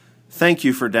Thank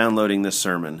you for downloading this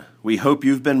sermon. We hope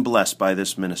you've been blessed by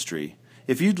this ministry.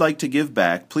 If you'd like to give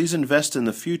back, please invest in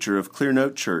the future of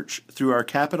Clearnote Church through our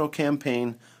capital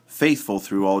campaign, Faithful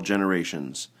Through All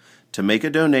Generations. To make a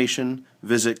donation,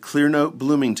 visit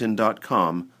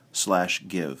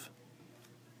clearnotebloomington.com/give.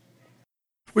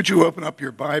 Would you open up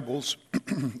your Bibles?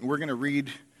 We're going to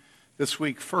read this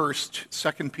week first,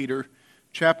 2 Peter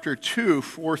chapter 2,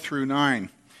 4 through 9.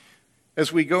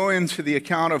 As we go into the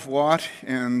account of Lot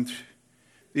and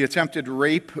the attempted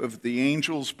rape of the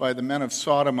angels by the men of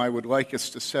Sodom, I would like us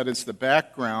to set as the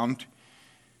background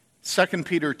 2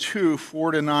 Peter 2,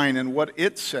 4 to 9, and what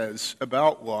it says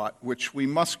about Lot, which we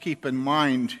must keep in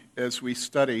mind as we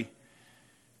study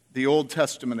the Old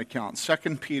Testament account.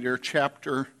 2 Peter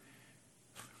chapter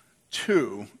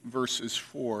 2, verses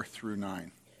 4 through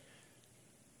 9.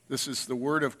 This is the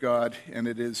Word of God, and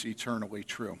it is eternally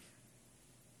true.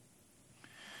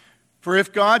 For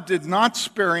if God did not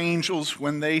spare angels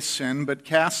when they sinned, but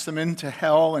cast them into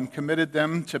hell and committed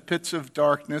them to pits of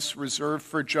darkness reserved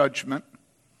for judgment,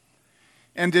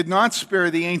 and did not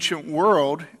spare the ancient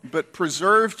world, but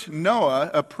preserved Noah,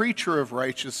 a preacher of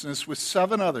righteousness, with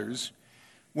 7 others,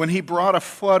 when he brought a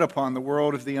flood upon the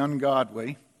world of the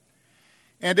ungodly,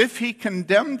 and if he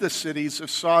condemned the cities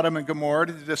of Sodom and Gomorrah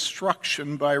to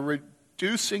destruction by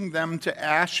reducing them to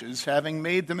ashes, having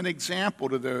made them an example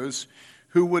to those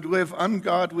who would live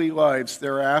ungodly lives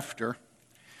thereafter,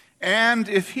 and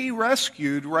if he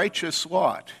rescued righteous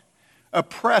Lot,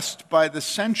 oppressed by the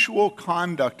sensual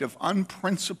conduct of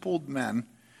unprincipled men,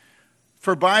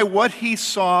 for by what he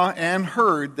saw and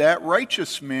heard, that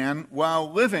righteous man,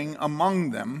 while living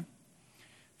among them,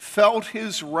 felt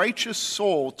his righteous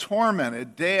soul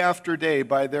tormented day after day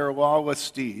by their lawless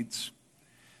deeds.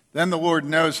 Then the Lord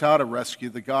knows how to rescue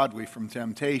the godly from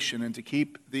temptation and to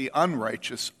keep the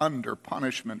unrighteous under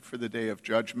punishment for the day of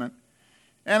judgment,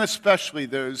 and especially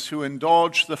those who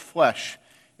indulge the flesh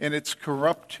in its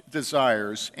corrupt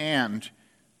desires and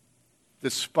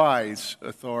despise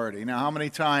authority. Now, how many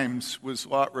times was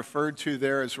Lot referred to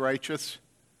there as righteous?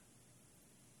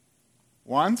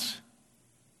 Once?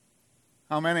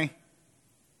 How many?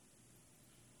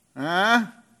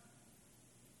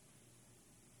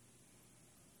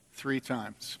 3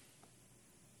 times.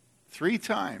 3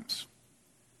 times.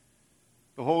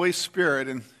 The Holy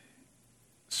Spirit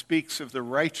speaks of the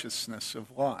righteousness of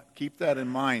Lot. Keep that in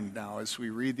mind now as we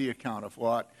read the account of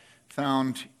Lot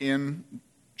found in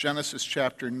Genesis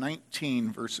chapter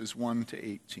 19, verses 1 to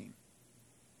 18.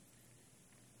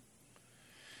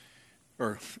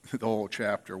 Or the whole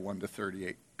chapter, 1 to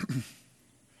 38.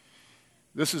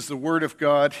 This is the Word of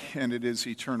God, and it is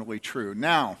eternally true.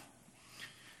 Now,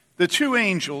 the 2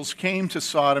 angels came to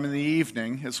Sodom in the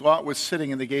evening as Lot was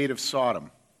sitting in the gate of Sodom.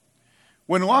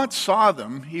 When Lot saw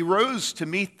them, he rose to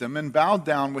meet them and bowed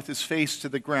down with his face to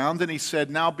the ground, and he said,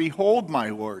 "Now behold, my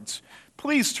lords,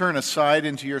 please turn aside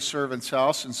into your servant's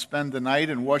house and spend the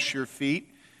night and wash your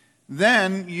feet.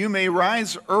 Then you may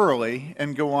rise early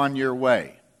and go on your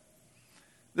way."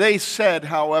 They said,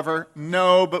 however,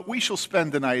 "No, but we shall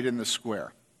spend the night in the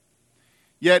square."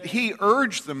 Yet he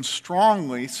urged them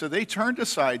strongly, so they turned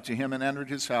aside to him and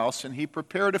entered his house, and he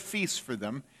prepared a feast for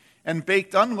them and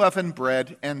baked unleavened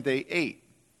bread, and they ate.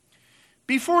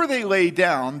 Before they lay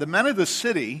down, the men of the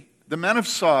city, the men of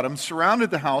Sodom,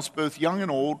 surrounded the house, both young and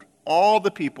old, all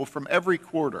the people from every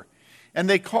quarter. And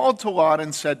they called to Lot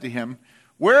and said to him,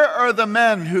 "Where are the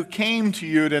men who came to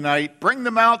you tonight? Bring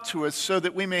them out to us so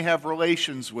that we may have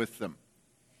relations with them."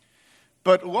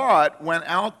 But Lot went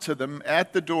out to them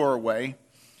at the doorway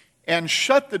and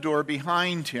shut the door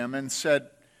behind him and said,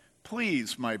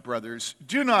 "Please, my brothers,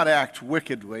 do not act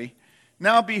wickedly.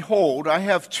 Now behold, I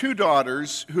have 2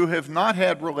 daughters who have not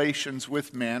had relations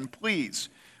with man. Please,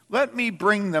 let me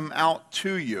bring them out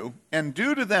to you, and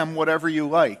do to them whatever you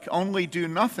like. Only do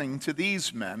nothing to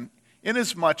these men,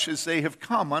 inasmuch as they have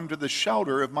come under the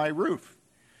shelter of my roof."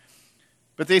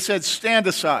 But they said, "Stand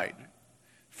aside."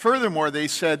 Furthermore, they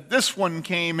said, "This one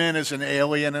came in as an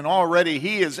alien, and already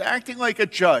he is acting like a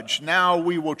judge. Now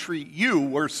we will treat you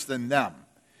worse than them."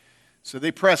 So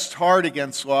they pressed hard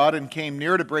against Lot and came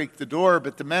near to break the door,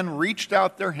 but the men reached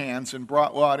out their hands and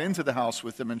brought Lot into the house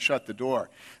with them and shut the door.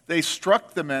 They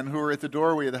struck the men who were at the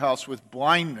doorway of the house with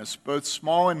blindness, both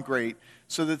small and great,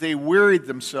 so that they wearied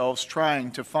themselves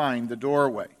trying to find the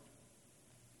doorway.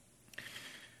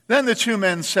 Then the 2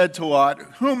 men said to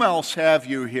Lot, "Whom else have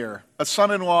you here? A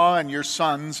son-in-law and your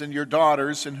sons and your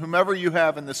daughters and whomever you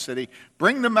have in the city.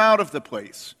 Bring them out of the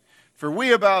place. For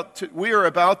we are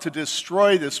about to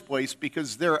destroy this place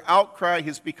because their outcry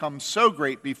has become so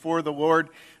great before the Lord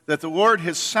that the Lord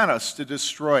has sent us to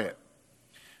destroy it."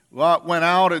 Lot went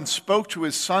out and spoke to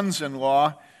his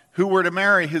sons-in-law who were to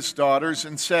marry his daughters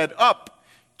and said, "Up,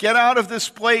 get out of this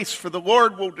place, for the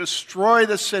Lord will destroy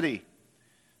the city."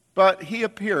 But he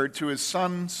appeared to his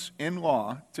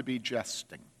sons-in-law to be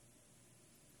jesting.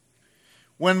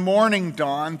 When morning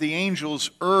dawned, the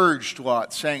angels urged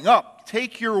Lot, saying, "Up,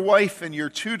 take your wife and your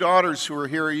 2 daughters who are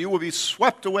here, or you will be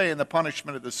swept away in the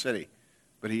punishment of the city."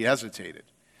 But he hesitated.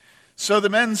 So the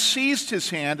men seized his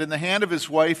hand and the hand of his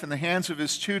wife and the hands of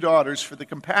his 2 daughters, for the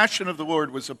compassion of the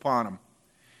Lord was upon him.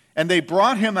 And they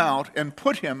brought him out and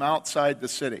put him outside the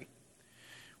city.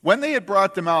 When they had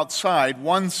brought them outside,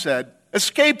 one said,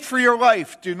 "Escape for your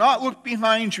life. Do not look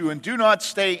behind you and do not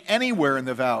stay anywhere in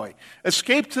the valley.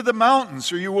 Escape to the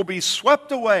mountains, or you will be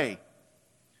swept away."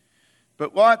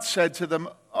 But Lot said to them,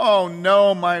 "Oh,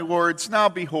 no, my lords. Now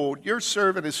behold, your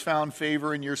servant has found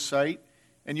favor in your sight,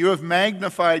 and you have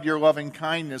magnified your loving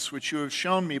kindness, which you have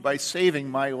shown me by saving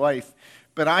my life.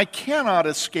 But I cannot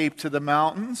escape to the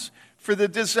mountains, for the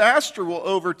disaster will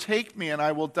overtake me, and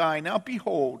I will die. Now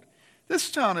behold,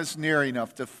 this town is near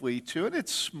enough to flee to, and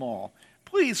it's small.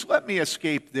 Please let me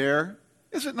escape there.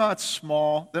 Is it not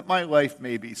small, that my life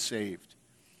may be saved?"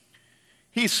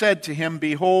 He said to him,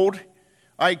 "Behold,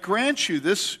 I grant you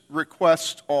this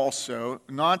request also,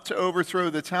 not to overthrow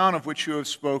the town of which you have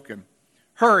spoken.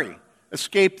 Hurry,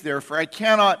 escape there, for I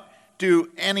cannot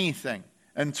do anything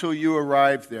until you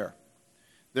arrive there."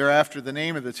 Thereafter the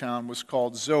name of the town was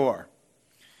called Zoar.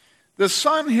 The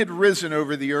sun had risen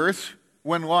over the earth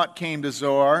when Lot came to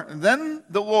Zoar, and then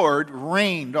the Lord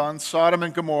rained on Sodom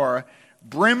and Gomorrah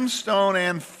brimstone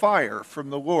and fire from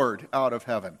the Lord out of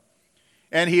heaven.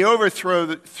 And he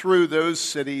overthrew those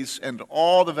cities and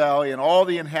all the valley and all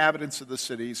the inhabitants of the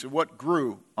cities and what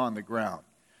grew on the ground.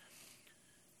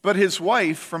 But his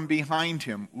wife from behind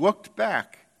him looked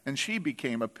back, and she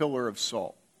became a pillar of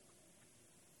salt.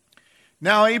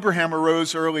 Now Abraham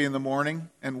arose early in the morning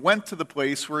and went to the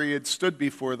place where he had stood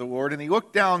before the Lord, and he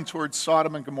looked down toward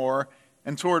Sodom and Gomorrah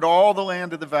and toward all the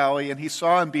land of the valley, and he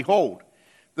saw, and behold,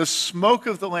 the smoke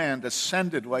of the land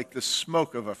ascended like the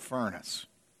smoke of a furnace.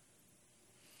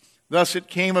 Thus it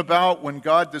came about when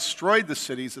God destroyed the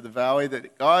cities of the valley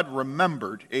that God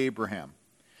remembered Abraham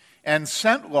and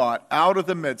sent Lot out of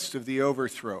the midst of the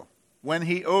overthrow, when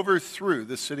he overthrew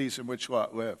the cities in which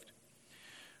Lot lived.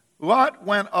 Lot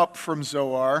went up from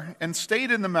Zoar and stayed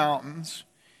in the mountains,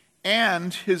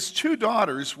 and his 2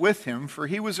 daughters with him, for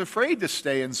he was afraid to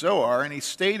stay in Zoar, and he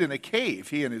stayed in a cave,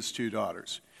 he and his 2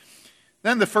 daughters.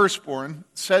 Then the firstborn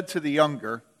said to the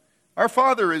younger, "Our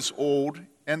father is old,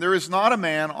 and there is not a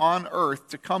man on earth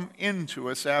to come in to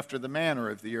us after the manner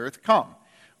of the earth. Come,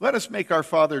 let us make our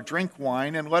father drink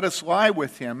wine, and let us lie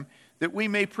with him, that we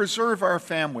may preserve our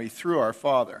family through our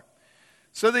father."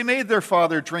 So they made their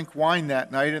father drink wine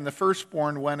that night, and the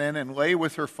firstborn went in and lay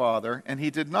with her father, and he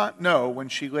did not know when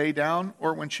she lay down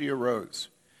or when she arose.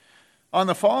 On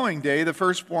the following day, the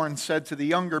firstborn said to the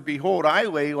younger, "Behold, I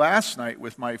lay last night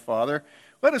with my father.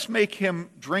 Let us make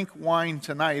him drink wine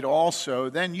tonight also.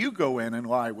 Then you go in and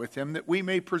lie with him, that we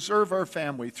may preserve our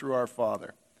family through our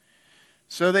father."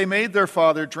 So they made their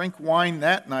father drink wine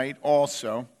that night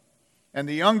also. And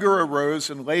the younger arose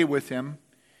and lay with him,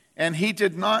 and he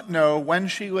did not know when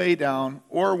she lay down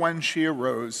or when she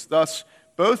arose. Thus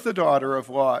both the daughters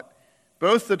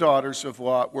of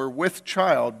Lot were with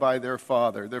child by their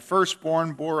father. Their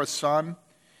firstborn bore a son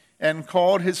and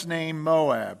called his name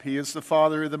Moab. He is the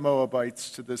father of the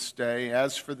Moabites to this day.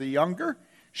 As for the younger,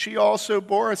 she also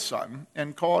bore a son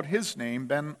and called his name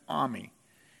Ben-Ami.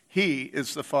 He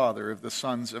is the father of the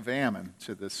sons of Ammon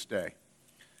to this day.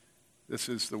 This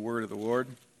is the word of the Lord.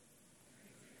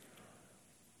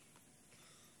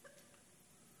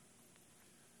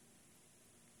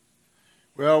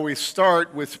 Well, we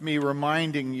start with me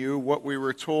reminding you what we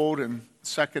were told in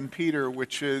 2 Peter,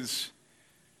 which is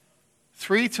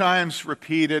 3 times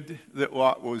repeated that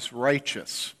Lot was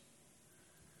righteous.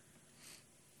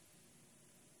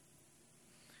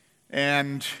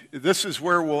 And this is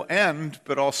where we'll end,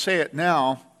 but I'll say it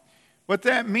now. What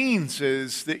that means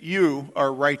is that you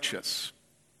are righteous.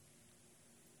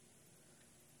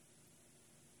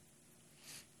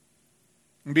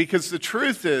 Because the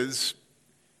truth is,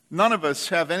 none of us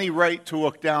have any right to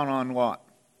look down on Lot.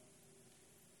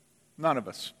 None of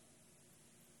us.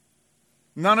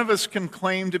 None of us can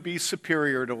claim to be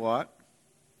superior to Lot.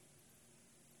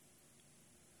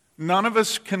 None of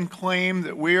us can claim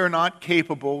that we are not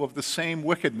capable of the same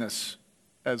wickedness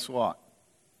as Lot.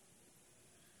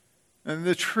 And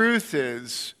the truth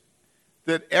is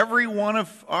that every one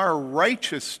of our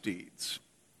righteous deeds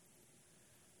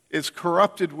is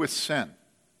corrupted with sin.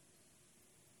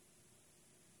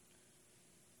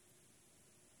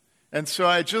 And so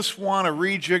I just want to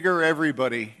rejigger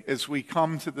everybody as we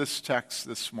come to this text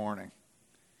this morning.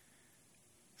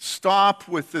 Stop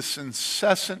with this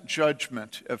incessant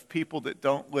judgment of people that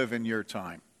don't live in your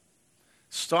time.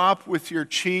 Stop with your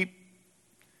cheap,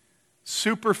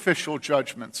 superficial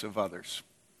judgments of others.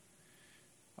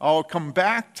 I'll come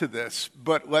back to this,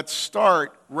 but let's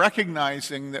start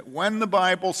recognizing that when the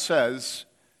Bible says,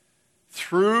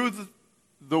 through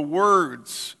the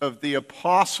words of the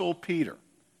Apostle Peter,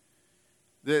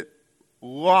 that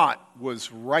Lot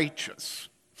was righteous.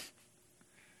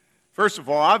 First of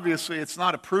all, obviously, it's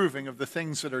not approving of the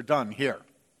things that are done here,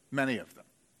 many of them.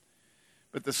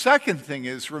 But the second thing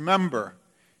is, remember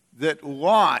that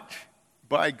Lot,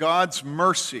 by God's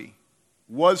mercy,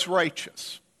 was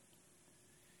righteous.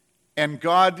 And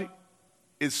God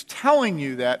is telling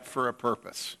you that for a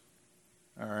purpose.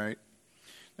 All right?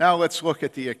 Now let's look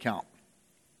at the account.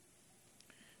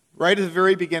 Right at the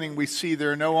very beginning, we see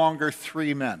there are no longer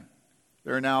 3 men.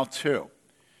 There are now 2.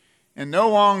 And no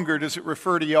longer does it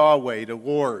refer to Yahweh, to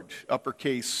Lord,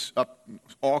 uppercase,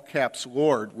 all caps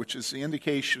Lord, which is the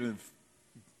indication of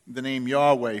the name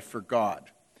Yahweh for God.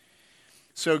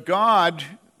 So God,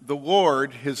 the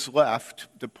Lord, has left,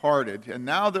 departed, and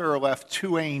now there are left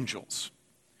 2 angels.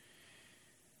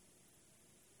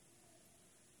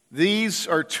 These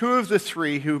are 2 of the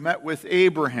 3 who met with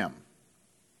Abraham.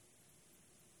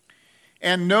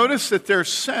 And notice that they're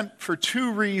sent for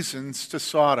 2 reasons to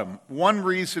Sodom. One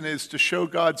reason is to show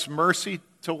God's mercy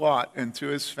to Lot and to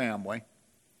his family.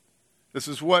 This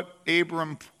is what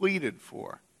Abram pleaded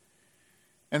for.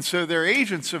 And so they're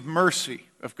agents of mercy,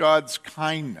 of God's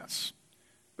kindness.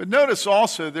 But notice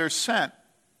also they're sent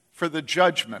for the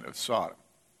judgment of Sodom.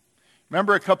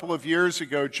 Remember a couple of years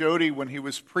ago, Jody, when he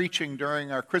was preaching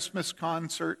during our Christmas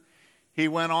concert, he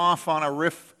went off on a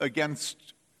riff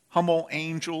against humble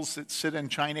angels that sit in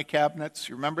china cabinets.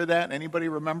 You remember that? Anybody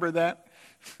remember that?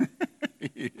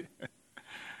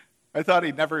 I thought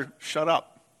he'd never shut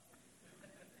up.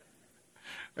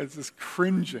 It's just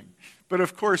cringing. But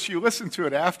of course, you listen to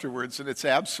it afterwards, and it's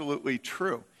absolutely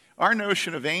true. Our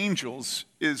notion of angels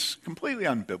is completely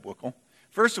unbiblical.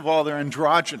 First of all, they're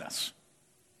androgynous.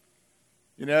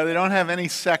 You know, they don't have any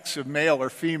sex of male or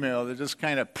female. They're just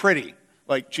kind of pretty,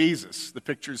 like Jesus, the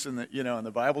pictures in the, in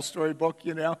the Bible storybook,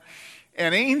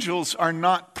 And angels are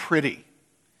not pretty.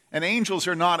 And angels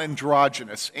are not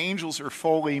androgynous. Angels are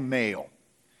fully male.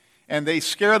 And they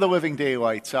scare the living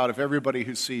daylights out of everybody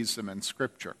who sees them in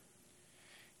Scripture.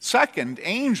 Second,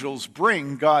 angels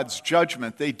bring God's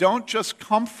judgment. They don't just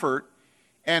comfort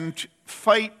and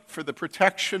fight for the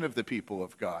protection of the people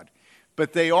of God,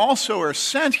 but they also are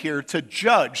sent here to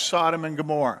judge Sodom and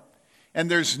Gomorrah. And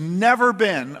there's never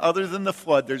been, other than the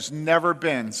flood, there's never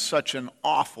been such an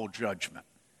awful judgment.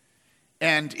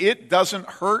 And it doesn't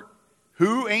hurt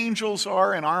who angels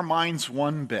are in our minds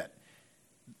one bit.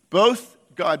 Both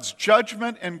God's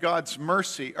judgment and God's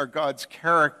mercy are God's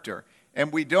character.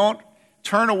 And we don't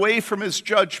turn away from his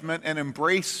judgment and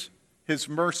embrace his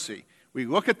mercy. We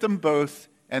look at them both,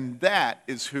 and that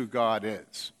is who God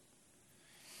is.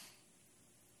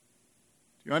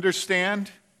 Do you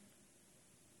understand?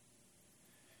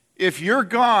 If your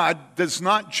God does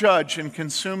not judge and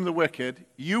consume the wicked,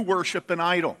 you worship an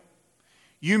idol.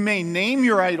 You may name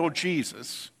your idol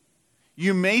Jesus.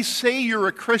 You may say you're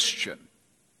a Christian.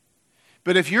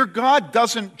 But if your God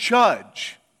doesn't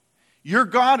judge, your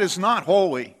God is not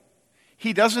holy.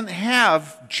 He doesn't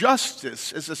have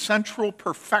justice as a central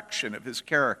perfection of his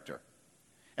character.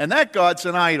 And that God's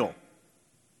an idol.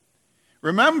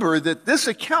 Remember that this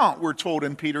account, we're told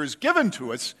in Peter, is given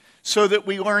to us so that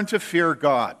we learn to fear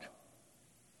God.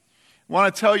 I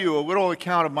want to tell you a little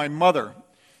account of my mother.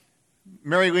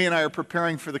 Mary Lee and I are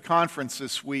preparing for the conference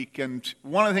this week, and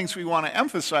one of the things we want to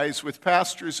emphasize with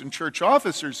pastors and church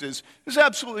officers is there's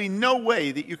absolutely no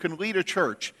way that you can lead a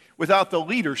church without the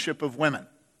leadership of women.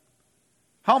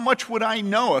 How much would I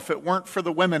know if it weren't for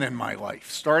the women in my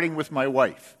life, starting with my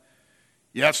wife?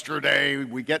 Yesterday,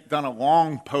 we get done a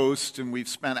long post, and we've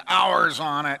spent hours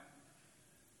on it.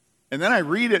 And then I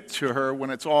read it to her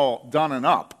when it's all done and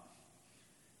up.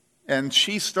 And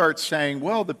she starts saying,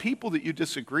 well, the people that you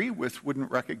disagree with wouldn't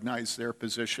recognize their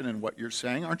position in what you're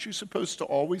saying. Aren't you supposed to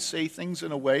always say things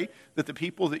in a way that the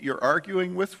people that you're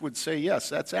arguing with would say, yes,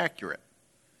 that's accurate?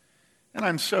 And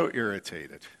I'm so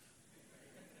irritated.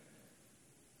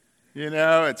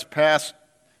 It's past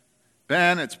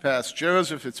Ben, it's past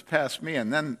Joseph, it's past me,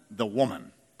 and then the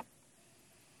woman.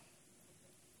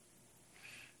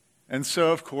 And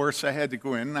so, of course, I had to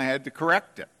go in and I had to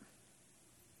correct it.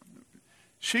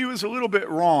 She was a little bit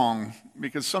wrong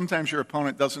because sometimes your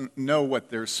opponent doesn't know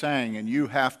what they're saying and you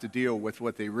have to deal with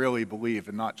what they really believe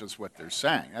and not just what they're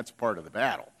saying. That's part of the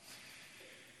battle.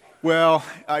 Well,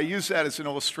 I use that as an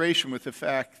illustration with the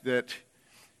fact that,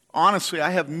 honestly, I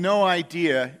have no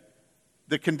idea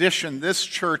the condition this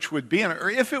church would be in, or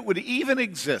if it would even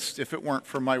exist if it weren't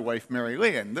for my wife, Mary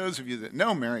Lee. And those of you that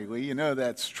know Mary Lee, you know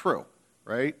that's true,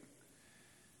 right?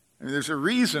 I mean, there's a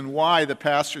reason why the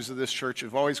pastors of this church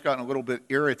have always gotten a little bit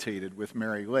irritated with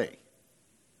Mary Lee.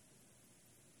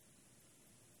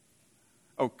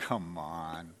 Oh, come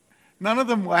on. None of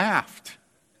them laughed.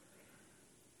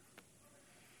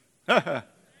 And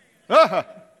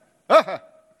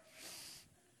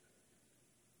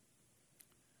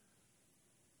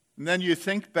then you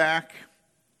think back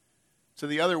to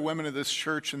the other women of this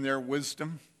church and their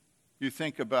wisdom. You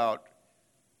think about,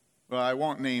 well, I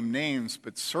won't name names,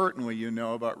 but certainly you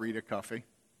know about Rita Cuffey.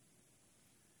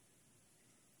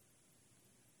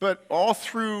 But all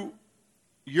through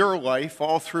your life,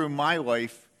 all through my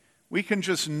life, we can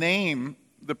just name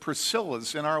the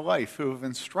Priscillas in our life who have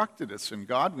instructed us in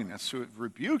godliness, who have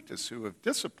rebuked us, who have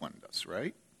disciplined us,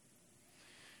 right?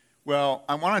 Well,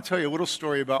 I want to tell you a little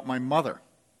story about my mother.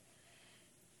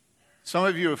 Some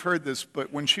of you have heard this,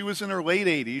 but when she was in her late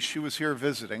 80s, she was here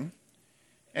visiting.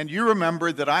 And you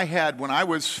remember that when I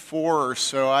was 4 or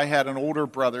so, I had an older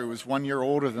brother who was 1 year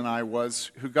older than I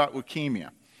was, who got leukemia.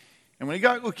 And when he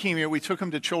got leukemia, we took him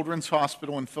to Children's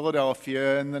Hospital in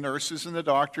Philadelphia, and the nurses and the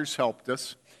doctors helped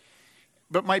us.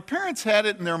 But my parents had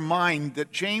it in their mind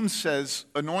that James says,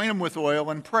 anoint him with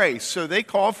oil and pray. So they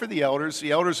called for the elders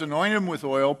anointed him with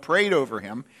oil, prayed over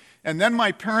him. And then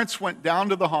my parents went down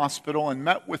to the hospital and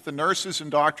met with the nurses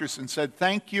and doctors and said,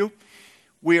 thank you.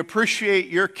 We appreciate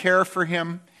your care for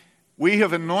him. We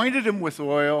have anointed him with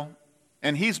oil,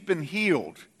 and he's been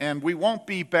healed. And we won't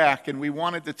be back, and we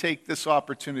wanted to take this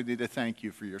opportunity to thank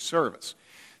you for your service.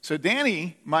 So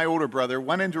Danny, my older brother,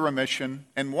 went into remission,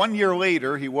 and 1 year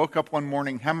later, he woke up one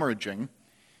morning hemorrhaging,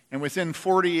 and within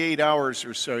 48 hours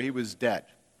or so, he was dead.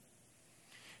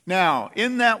 Now,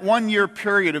 in that 1 year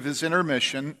period of his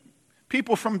intermission,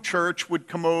 people from church would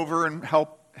come over and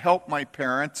help my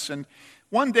parents, and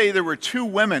one day there were 2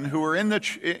 women who were in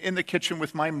the kitchen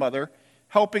with my mother,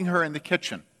 helping her in the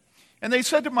kitchen. And they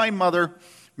said to my mother,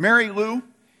 Mary Lou,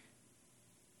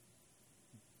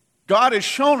 God has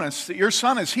shown us that your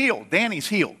son is healed. Danny's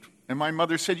healed. And my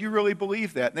mother said, you really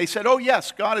believe that? And they said, oh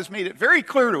yes, God has made it very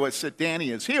clear to us that Danny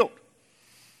is healed.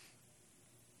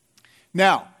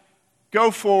 Now,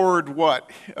 go forward,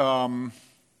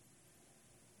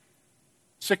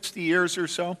 60 years or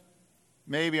so?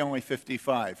 Maybe only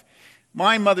 55.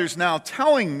 My mother's now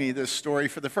telling me this story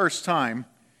for the first time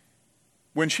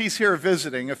when she's here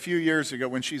visiting a few years ago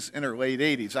when she's in her late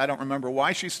 80s. I don't remember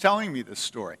why she's telling me this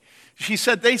story. She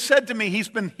said, they said to me, he's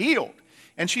been healed.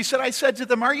 And she said, I said to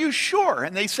them, are you sure?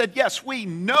 And they said, yes, we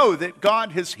know that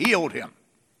God has healed him.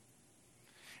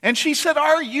 And she said,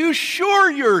 are you sure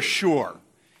you're sure?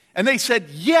 And they said,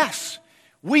 yes,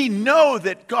 we know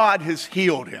that God has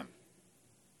healed him.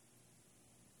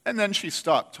 And then she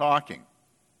stopped talking.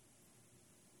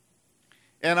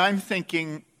 And I'm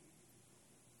thinking,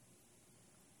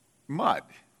 Mud.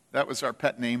 That was our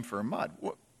pet name for Mud.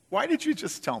 Why did you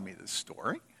just tell me this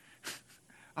story?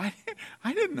 I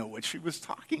didn't know what she was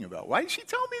talking about. Why did she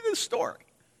tell me this story?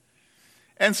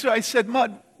 And so I said,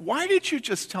 Mud, why did you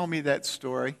just tell me that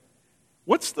story?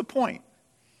 What's the point?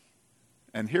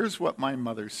 And here's what my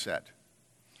mother said.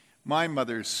 My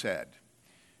mother said,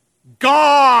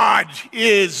 God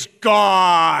is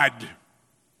God.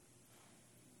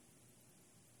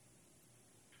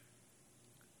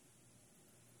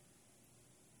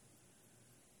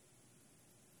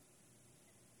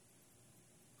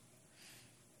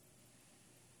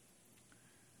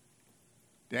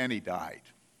 Danny died.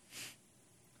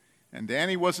 And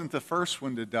Danny wasn't the first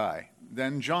one to die.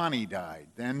 Then Johnny died.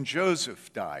 Then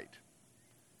Joseph died.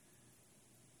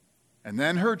 And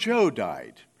then her Joe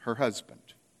died, her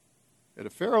husband, at a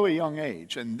fairly young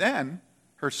age. And then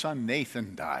her son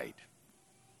Nathan died.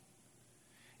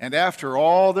 And after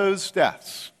all those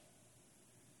deaths,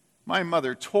 my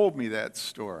mother told me that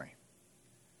story.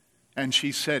 And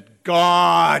she said,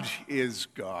 God is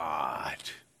God.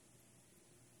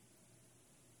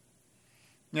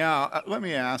 Now, let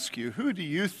me ask you, who do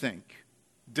you think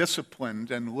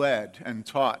disciplined and led and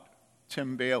taught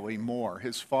Tim Bailey more,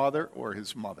 his father or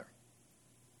his mother?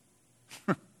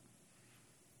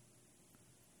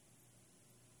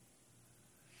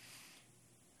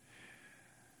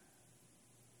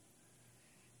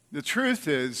 The truth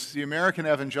is, the American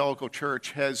Evangelical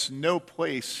Church has no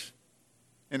place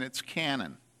in its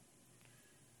canon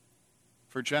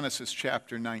for Genesis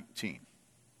chapter 19.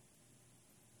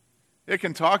 It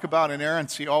can talk about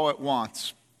inerrancy all it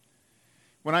wants.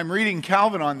 When I'm reading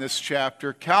Calvin on this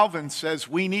chapter, Calvin says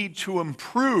we need to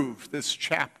improve this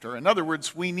chapter. In other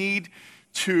words, we need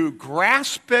to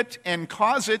grasp it and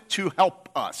cause it to help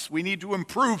us. We need to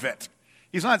improve it.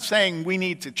 He's not saying we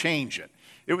need to change it.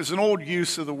 It was an old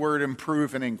use of the word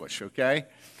improve in English, okay?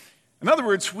 In other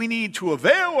words, we need to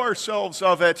avail ourselves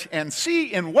of it and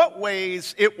see in what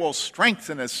ways it will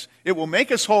strengthen us, it will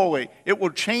make us holy, it will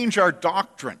change our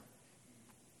doctrine.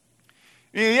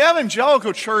 The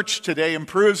evangelical church today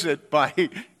improves it by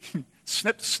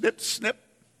snip, snip, snip.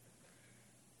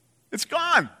 It's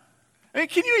gone. I mean,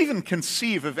 can you even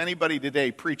conceive of anybody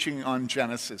today preaching on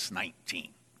Genesis 19?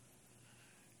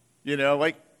 You know,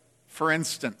 like, for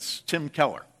instance, Tim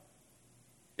Keller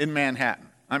in Manhattan.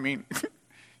 I mean,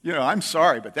 you know, I'm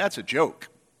sorry, but that's a joke.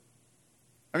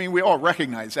 I mean, we all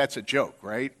recognize that's a joke,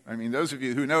 right? I mean, those of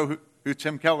you who know who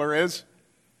Tim Keller is,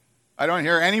 I don't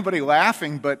hear anybody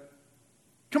laughing, but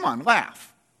come on,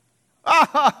 laugh.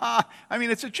 I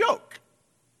mean, it's a joke.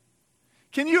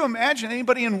 Can you imagine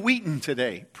anybody in Wheaton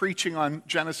today preaching on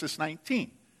Genesis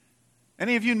 19?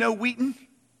 Any of you know Wheaton?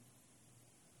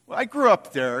 Well, I grew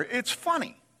up there. It's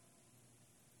funny,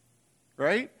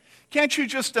 right? Can't you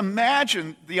just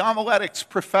imagine the homiletics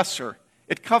professor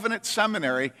at Covenant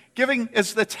Seminary giving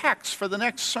as the text for the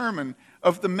next sermon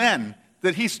of the men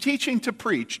that he's teaching to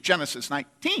preach Genesis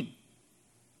 19?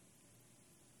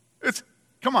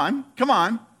 Come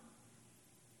on.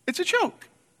 It's a joke.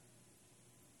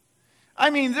 I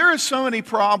mean, there are so many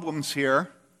problems here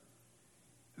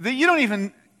that you don't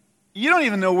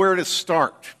even know where to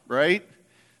start, right?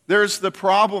 There's the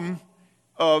problem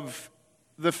of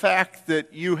the fact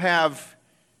that you have,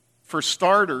 for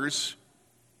starters,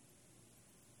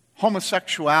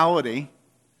 homosexuality,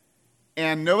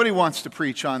 and nobody wants to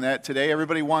preach on that today.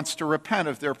 Everybody wants to repent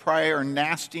of their prior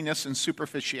nastiness and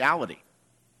superficiality.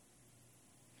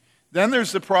 Then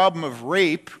there's the problem of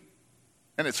rape,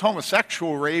 and it's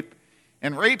homosexual rape,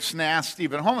 and rape's nasty,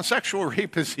 but homosexual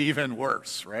rape is even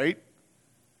worse, right?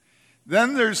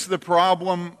 Then there's the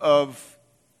problem of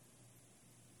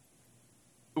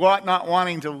Lot not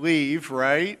wanting to leave,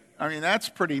 right? I mean, that's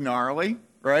pretty gnarly,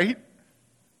 right?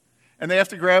 And they have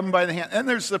to grab him by the hand. Then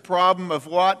there's the problem of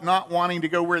Lot not wanting to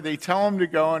go where they tell him to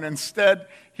go, and instead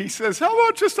he says, how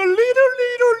about just a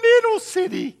little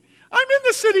city? I'm in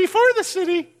the city for the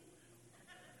city.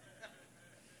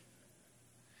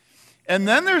 And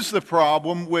then there's the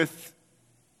problem with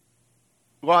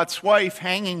Lot's wife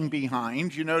hanging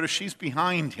behind. You notice she's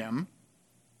behind him.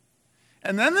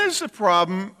 And then there's the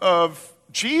problem of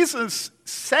Jesus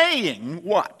saying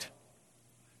what?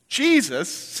 Jesus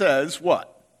says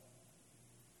what?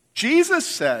 Jesus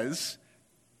says,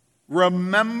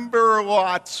 remember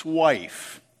Lot's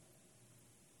wife.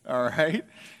 All right?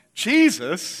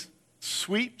 Jesus,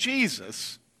 sweet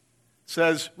Jesus,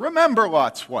 says, remember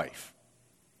Lot's wife.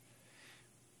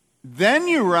 Then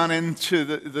you run into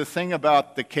the thing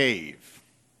about the cave,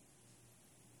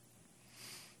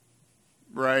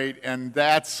 right? And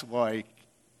that's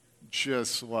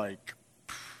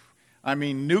I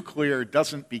mean, nuclear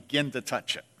doesn't begin to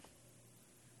touch it.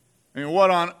 I mean,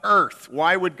 what on earth?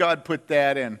 Why would God put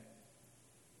that in?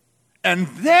 And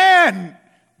then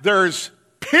there's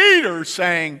Peter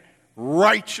saying,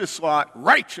 righteous Lot,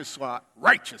 righteous Lot,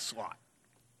 righteous Lot.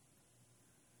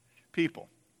 People.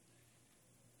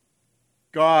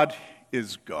 God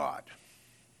is God.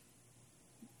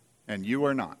 And you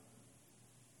are not.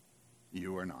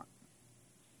 You are not.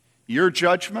 Your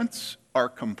judgments are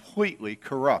completely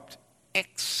corrupt,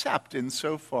 except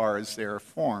insofar as they are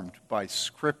formed by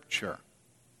Scripture.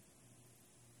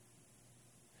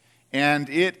 And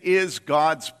it is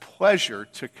God's pleasure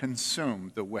to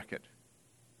consume the wicked.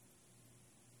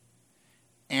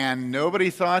 And nobody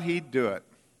thought he'd do it.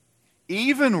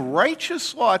 Even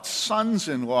righteous Lot's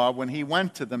sons-in-law, when he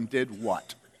went to them, did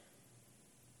what?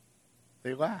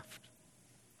 They laughed.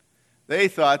 They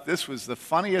thought this was the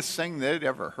funniest thing they'd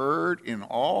ever heard in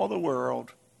all the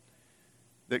world,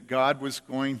 that God was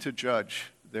going to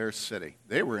judge their city.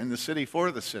 They were in the city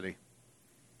for the city.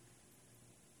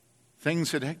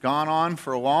 Things had gone on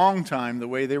for a long time the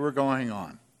way they were going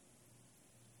on.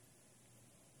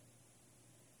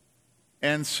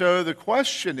 And so the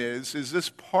question is this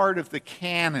part of the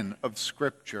canon of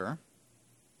Scripture?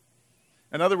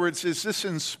 In other words, is this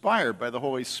inspired by the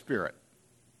Holy Spirit?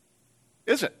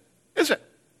 Is it? Is it?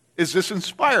 Is this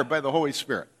inspired by the Holy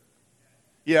Spirit?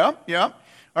 Yeah.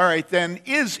 All right, then,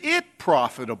 is it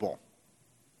profitable?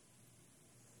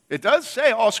 It does say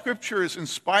all Scripture is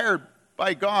inspired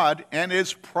by God and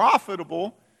is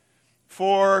profitable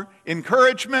for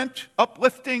encouragement,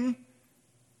 uplifting,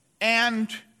 and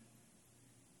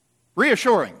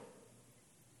reassuring.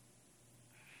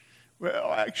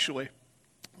 Well, actually,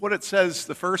 what it says,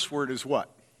 the first word is what?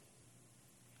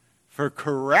 For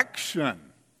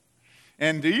correction.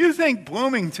 And do you think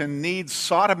Bloomington needs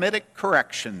sodomitic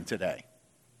correction today?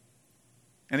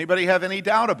 Anybody have any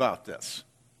doubt about this?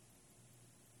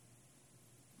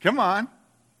 Come on.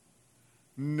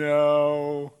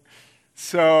 No.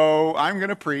 So I'm going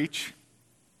to preach.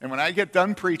 And when I get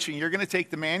done preaching, you're going to take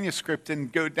the manuscript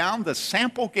and go down the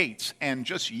sample gates and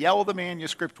just yell the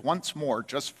manuscript once more,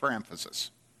 just for emphasis.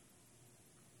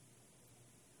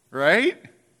 Right?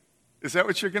 Is that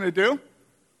what you're going to do?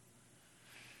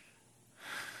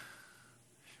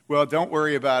 Well, don't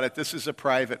worry about it. This is a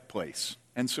private place.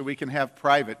 And so we can have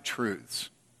private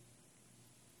truths.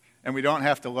 And we don't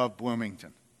have to love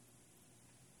Bloomington.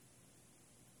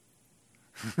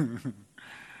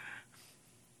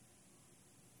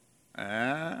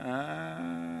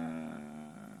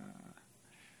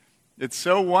 It's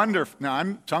so wonderful. Now,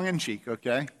 I'm tongue-in-cheek,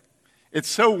 okay? It's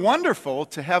so wonderful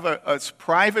to have a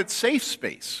private safe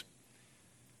space.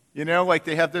 You know, like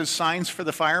they have those signs for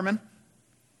the firemen.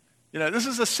 You know, this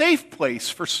is a safe place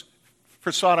for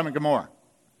Sodom and Gomorrah.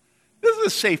 This is a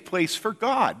safe place for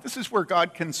God. This is where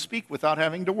God can speak without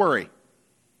having to worry.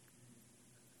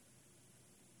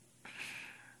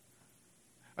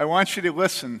 I want you to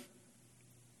listen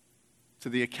to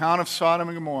the account of Sodom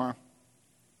and Gomorrah,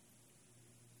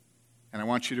 and I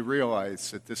want you to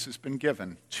realize that this has been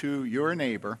given to your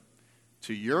neighbor,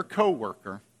 to your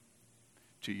coworker,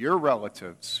 to your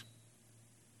relatives,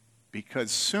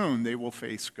 because soon they will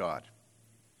face God.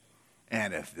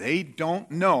 And if they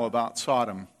don't know about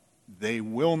Sodom, they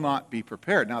will not be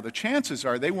prepared. Now, the chances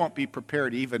are they won't be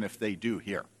prepared even if they do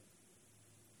here.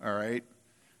 All right?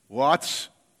 Lot's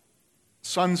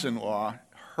sons-in-law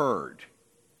heard,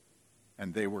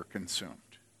 and they were consumed.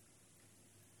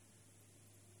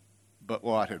 But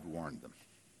Lot had warned them.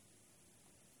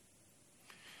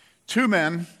 Two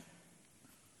men,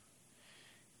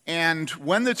 and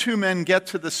when the two men get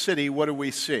to the city, what do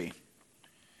we see?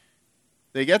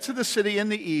 They get to the city in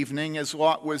the evening as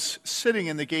Lot was sitting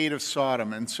in the gate of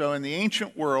Sodom. And so in the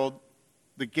ancient world,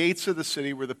 the gates of the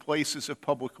city were the places of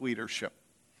public leadership.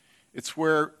 It's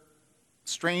where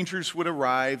strangers would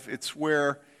arrive. It's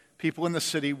where people in the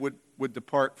city would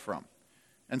depart from.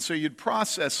 And so you'd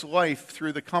process life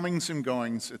through the comings and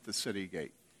goings at the city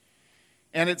gate.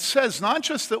 And it says not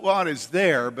just that Lot is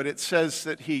there, but it says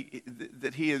that he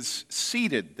is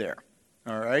seated there.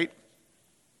 All right?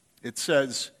 It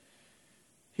says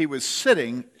he was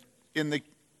sitting in the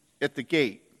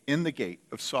gate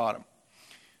of Sodom.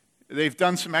 They've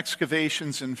done some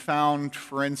excavations and found,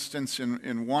 for instance,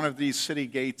 in one of these city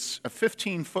gates, a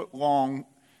 15-foot-long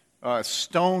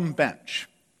stone bench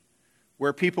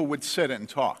where people would sit and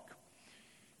talk.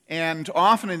 And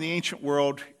often in the ancient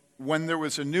world, when there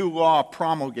was a new law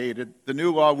promulgated, the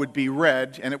new law would be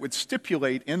read, and it would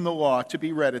stipulate in the law to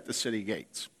be read at the city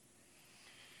gates.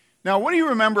 Now, what do you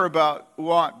remember about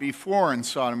Lot before in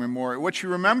Sodom and Gomorrah? What you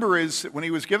remember is that when he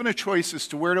was given a choice as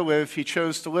to where to live, he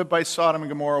chose to live by Sodom and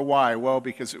Gomorrah. Why? Well,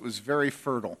 because it was very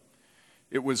fertile.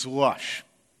 It was lush.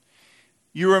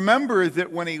 You remember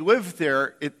that when he lived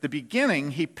there, at the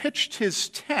beginning, he pitched his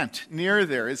tent near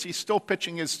there. Is he still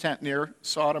pitching his tent near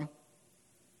Sodom?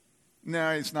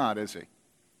 No, he's not, is he?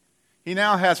 He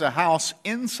now has a house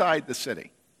inside the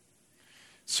city.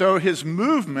 So his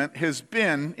movement has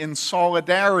been in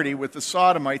solidarity with the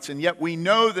Sodomites, and yet we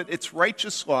know that it's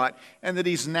righteous Lot and that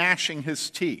he's gnashing his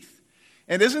teeth.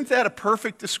 And isn't that a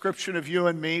perfect description of you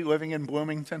and me living in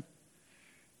Bloomington?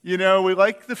 You know, we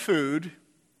like the food,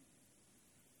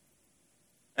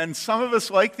 and some of us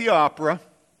like the opera,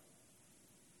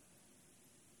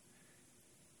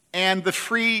 and the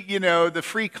free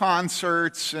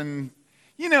concerts, and,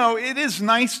 it is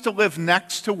nice to live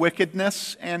next to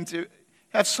wickedness and to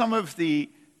have some of the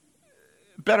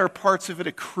better parts of it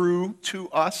accrue to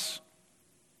us.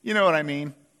 You know what I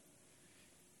mean?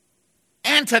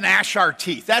 And to gnash our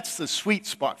teeth. That's the sweet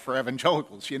spot for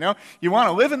evangelicals, You want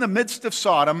to live in the midst of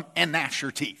Sodom and gnash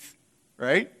your teeth.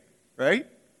 Right? Right?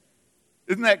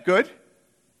 Isn't that good?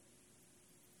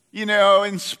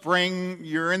 In spring,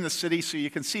 you're in the city so you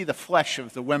can see the flesh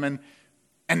of the women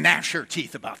and gnash your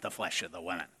teeth about the flesh of the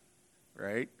women.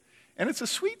 Right? And it's a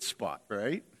sweet spot,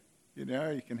 right? You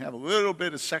can have a little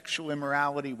bit of sexual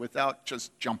immorality without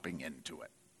just jumping into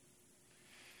it.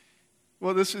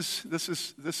 Well, this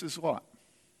is Lot.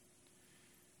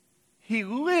 He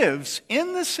lives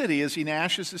in the city as he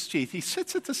gnashes his teeth. He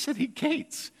sits at the city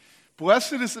gates.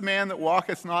 Blessed is the man that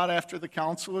walketh not after the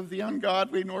counsel of the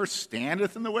ungodly, nor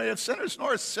standeth in the way of sinners,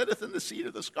 nor sitteth in the seat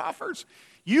of the scoffers.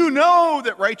 You know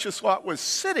that righteous Lot was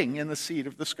sitting in the seat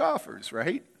of the scoffers,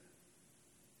 right?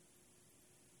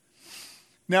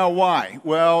 Now, why?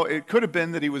 Well, it could have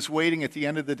been that he was waiting at the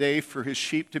end of the day for his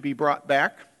sheep to be brought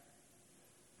back.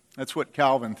 That's what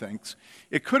Calvin thinks.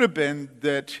 It could have been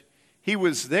that he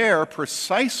was there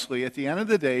precisely at the end of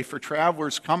the day for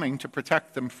travelers coming to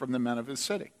protect them from the men of his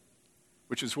city,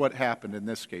 which is what happened in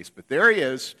this case. But there he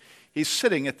is. He's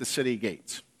sitting at the city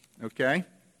gates, okay?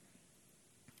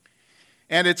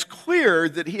 And it's clear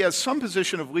that he has some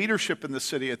position of leadership in the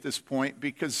city at this point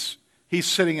because he's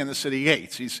sitting in the city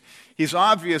gates. He's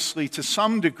obviously, to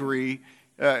some degree,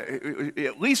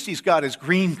 at least he's got his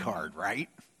green card, right?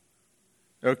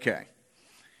 Okay.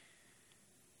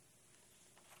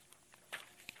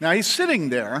 Now he's sitting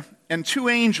there, and two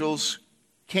angels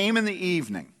came in the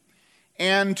evening.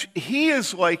 And he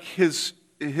is like his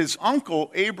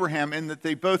uncle Abraham in that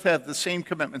they both have the same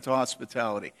commitment to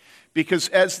hospitality. Because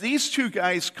as these two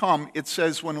guys come, it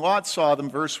says, when Lot saw them,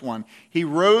 verse 1, he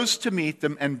rose to meet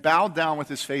them and bowed down with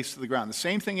his face to the ground. The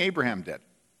same thing Abraham did.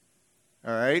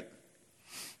 All right?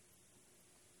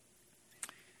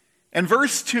 And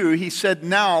verse 2, he said,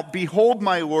 now, behold,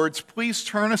 my lords, please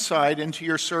turn aside into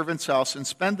your servant's house and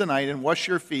spend the night and wash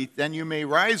your feet. Then you may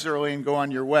rise early and go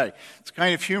on your way. It's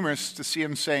kind of humorous to see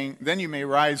him saying, then you may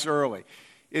rise early.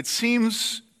 It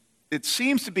seems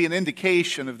to be an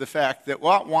indication of the fact that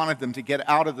Lot wanted them to get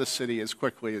out of the city as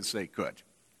quickly as they could.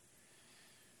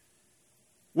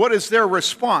 What is their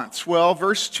response? Well,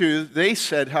 verse 2, they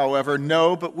said, however,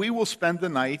 no, but we will spend the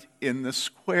night in the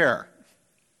square.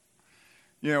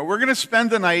 You know, we're going to spend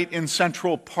the night in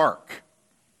Central Park.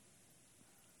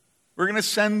 We're going to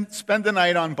spend the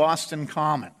night on Boston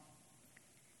Common.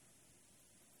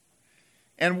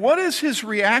 And what is his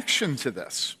reaction to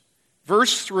this?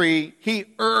 Verse 3, he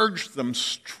urged them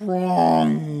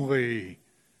strongly.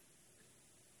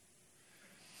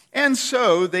 And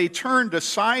so they turned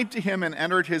aside to him and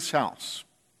entered his house.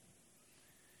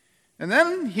 And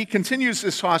then he continues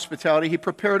this hospitality. He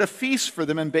prepared a feast for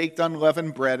them and baked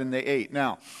unleavened bread, and they ate.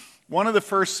 Now, one of the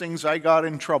first things I got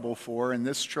in trouble for in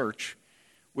this church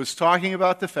was talking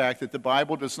about the fact that the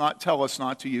Bible does not tell us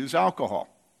not to use alcohol.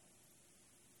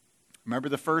 Remember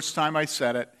the first time I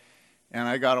said it, and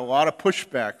I got a lot of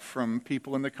pushback from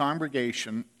people in the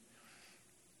congregation.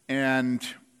 And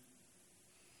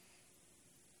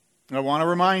I want to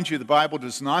remind you, the Bible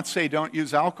does not say don't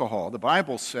use alcohol. The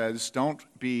Bible says don't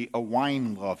be a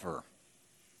wine lover,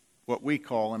 what we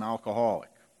call an alcoholic.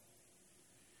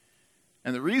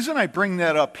 And the reason I bring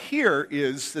that up here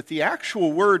is that the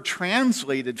actual word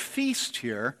translated feast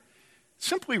here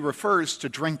simply refers to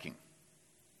drinking.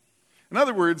 In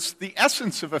other words, the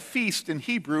essence of a feast in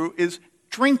Hebrew is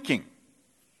drinking.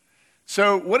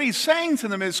 So what he's saying to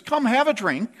them is, come have a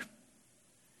drink,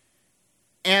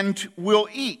 and we'll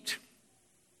eat.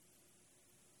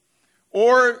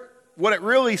 Or what it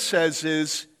really says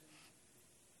is,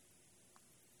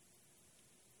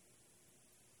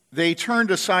 they turned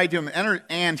aside to him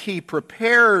and he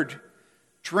prepared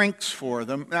drinks for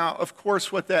them. Now, of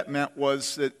course, what that meant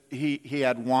was that he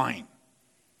had wine.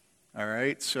 All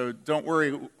right? So don't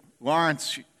worry,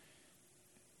 Lawrence,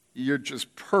 you're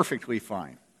just perfectly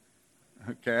fine.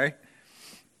 Okay?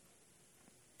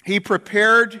 He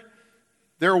prepared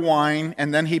their wine,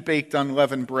 and then he baked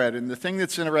unleavened bread. And the thing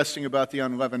that's interesting about the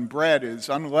unleavened bread is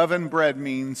unleavened bread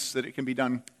means that it can be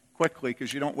done quickly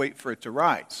because you don't wait for it to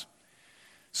rise.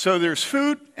 So there's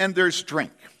food and there's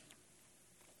drink.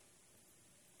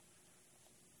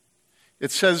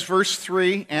 It says, verse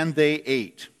 3, and they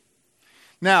ate.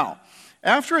 Now,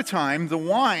 after a time, the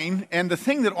wine, and the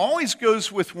thing that always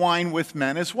goes with wine with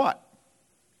men is what?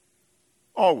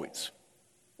 Always.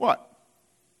 What?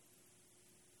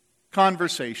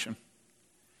 Conversation.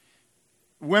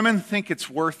 Women think it's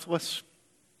worthless.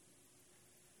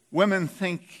 Women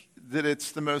think that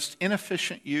it's the most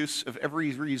inefficient use of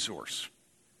every resource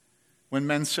when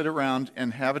men sit around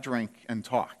and have a drink and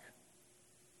talk.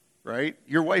 Right?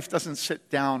 Your wife doesn't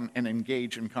sit down and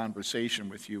engage in conversation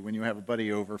with you when you have a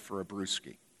buddy over for a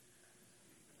brewski.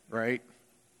 Right?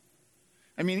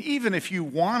 I mean, even if you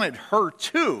wanted her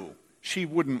to, she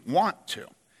wouldn't want to.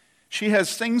 She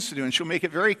has things to do, and she'll make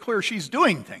it very clear she's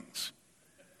doing things.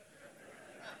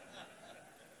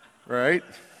 Right?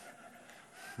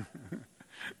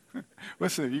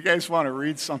 Listen, if you guys want to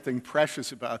read something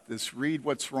precious about this, read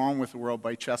What's Wrong with the World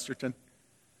by Chesterton.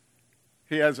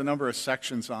 He has a number of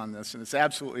sections on this, and it's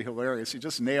absolutely hilarious. He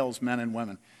just nails men and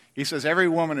women. He says, every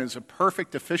woman is a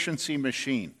perfect efficiency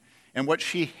machine, and what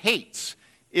she hates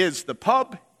is the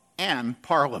pub and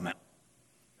Parliament.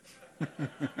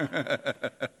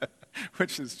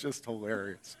 Which is just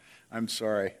hilarious. I'm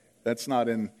sorry, that's not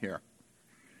in here.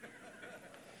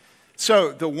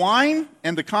 So the wine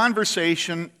and the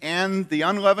conversation and the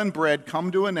unleavened bread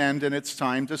come to an end, and it's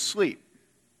time to sleep.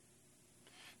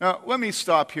 Now, let me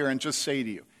stop here and just say to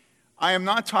you, I am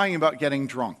not talking about getting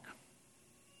drunk.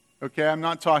 Okay, I'm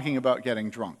not talking about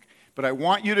getting drunk. But I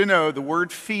want you to know the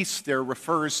word feast there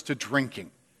refers to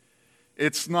drinking.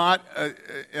 It's not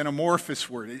an amorphous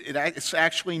word. It's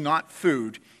actually not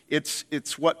food.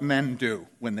 It's what men do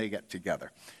when they get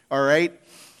together. All right?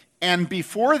 And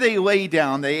before they lay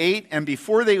down, they ate, and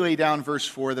before they lay down, verse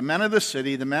 4, the men of the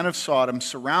city, the men of Sodom,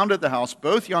 surrounded the house,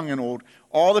 both young and old,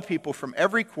 all the people from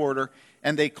every quarter,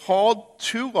 and they called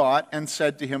to Lot and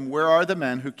said to him, "Where are the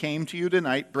men who came to you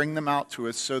tonight? Bring them out to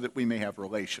us so that we may have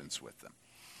relations with them."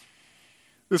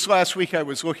 This last week I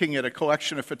was looking at a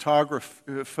collection of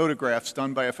photographs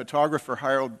done by a photographer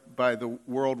hired by the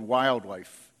World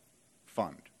Wildlife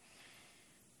Fund.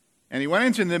 And he went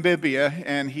into Namibia,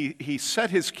 and he set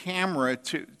his camera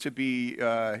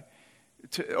to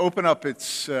open up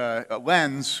its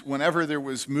lens whenever there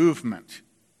was movement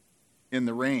in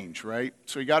the range, right?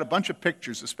 So he got a bunch of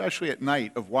pictures, especially at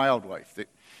night, of wildlife,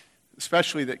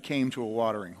 especially that came to a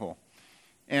watering hole.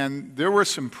 And there were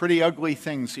some pretty ugly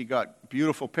things he got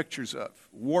beautiful pictures of.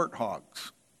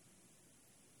 Warthogs,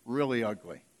 really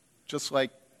ugly, just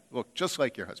like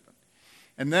your husband.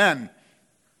 And then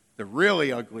the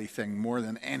really ugly thing, more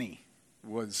than any,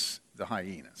 was the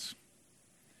hyenas.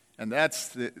 And that's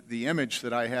the image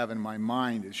that I have in my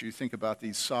mind as you think about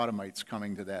these sodomites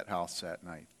coming to that house that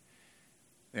night.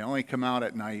 They only come out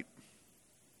at night,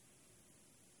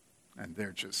 and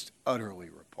they're just utterly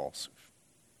repulsive.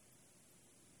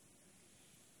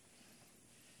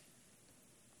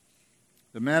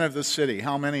 The men of the city,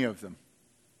 how many of them?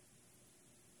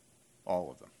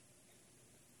 All of them.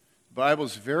 The Bible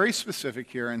is very specific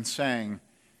here in saying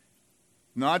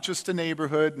not just a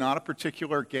neighborhood, not a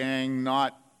particular gang,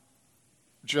 not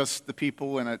just the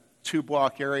people in a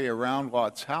 2-block area around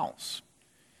Lot's house.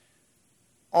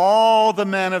 All the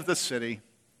men of the city,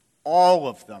 all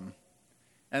of them.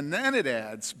 And then it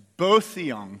adds both the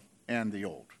young and the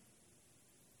old.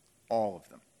 All of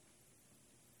them.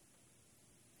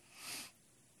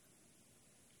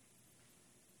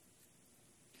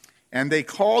 And they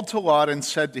called to Lot and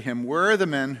said to him, "Where are the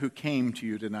men who came to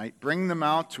you tonight? Bring them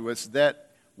out to us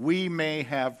that we may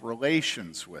have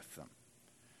relations with them."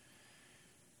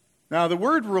 Now, the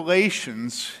word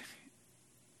relations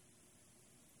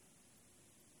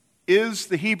is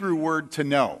the Hebrew word to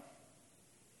know.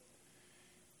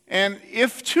 And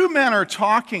if two men are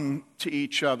talking to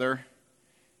each other,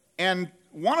 and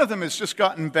one of them has just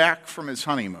gotten back from his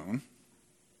honeymoon,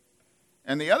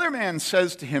 and the other man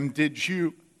says to him, "Did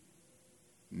you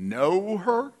know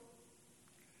her?"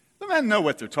 The men know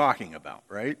what they're talking about,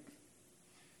 right?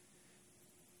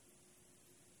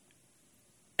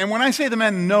 And when I say the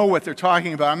men know what they're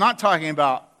talking about, I'm not talking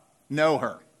about know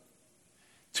her.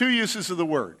 Two uses of the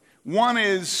word. One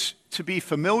is to be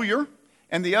familiar,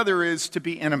 and the other is to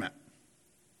be intimate.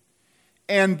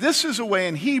 And this is a way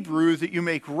in Hebrew that you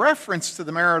make reference to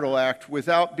the marital act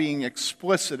without being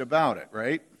explicit about it,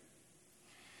 right?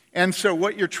 And so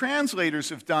what your translators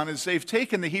have done is they've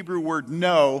taken the Hebrew word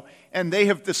know, and they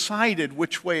have decided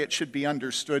which way it should be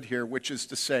understood here, which is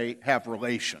to say, have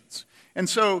relations. And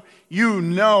so you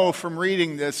know from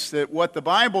reading this that what the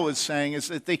Bible is saying is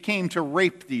that they came to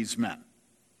rape these men.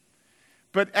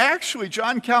 But actually,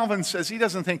 John Calvin says he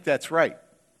doesn't think that's right.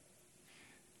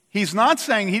 He's not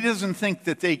saying he doesn't think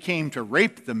that they came to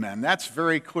rape the men. That's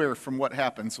very clear from what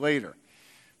happens later.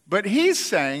 But he's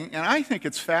saying, and I think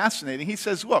it's fascinating, he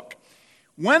says, look,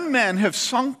 when men have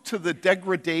sunk to the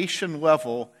degradation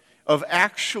level of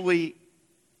actually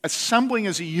assembling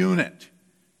as a unit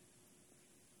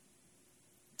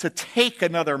to take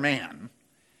another man,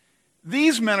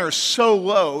 these men are so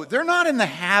low, they're not in the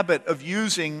habit of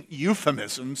using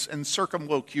euphemisms and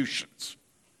circumlocutions.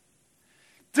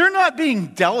 They're not being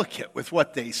delicate with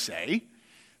what they say.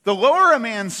 The lower a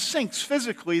man sinks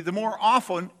physically, the more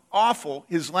awful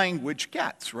his language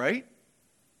gets, right?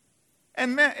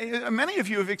 And many of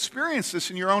you have experienced this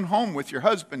in your own home with your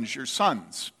husbands, your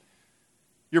sons,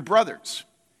 your brothers.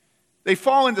 They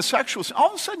fall into sexual sin. All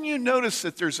of a sudden you notice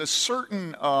that there's a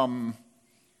certain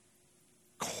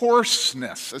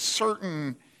coarseness, a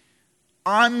certain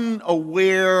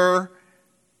unaware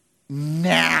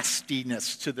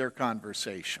nastiness to their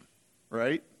conversation,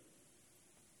 right?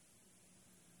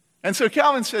 And so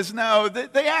Calvin says, no,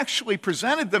 they actually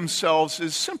presented themselves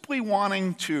as simply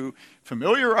wanting to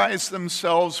familiarize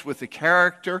themselves with the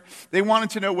character. They wanted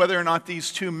to know whether or not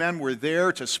these two men were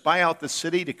there to spy out the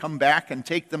city, to come back and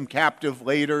take them captive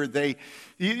later. There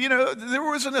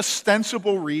was an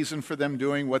ostensible reason for them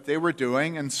doing what they were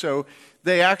doing, and so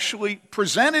they actually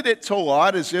presented it to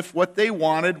Lot as if what they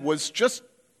wanted was just,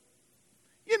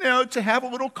 to have a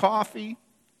little coffee,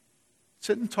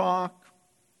 sit and talk,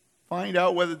 find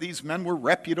out whether these men were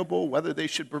reputable, whether they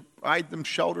should provide them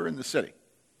shelter in the city.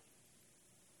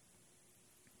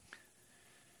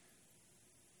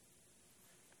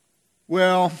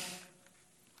 Well,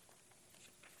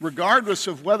 regardless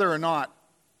of whether or not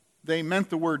they meant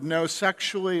the word no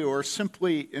sexually or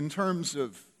simply in terms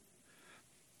of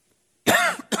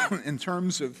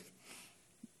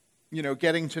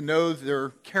getting to know their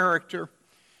character,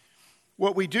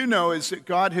 what we do know is that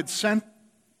God had sent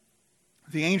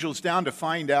the angels down to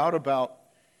find out about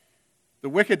the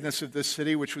wickedness of this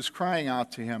city, which was crying out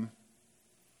to him.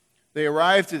 They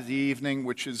arrived at the evening,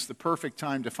 which is the perfect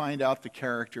time to find out the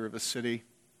character of a city.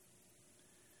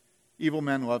 Evil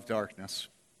men love darkness.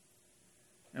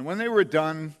 And when they were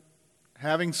done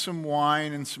having some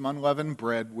wine and some unleavened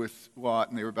bread with Lot,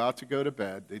 and they were about to go to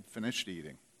bed, they'd finished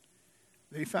eating,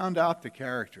 they found out the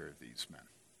character of these men,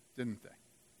 didn't they?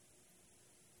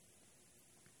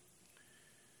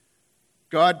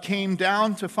 God came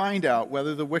down to find out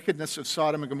whether the wickedness of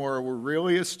Sodom and Gomorrah were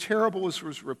really as terrible as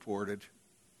was reported.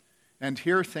 And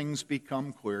here things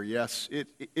become clear. Yes, it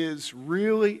is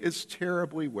really as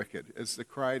terribly wicked as the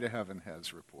cry to heaven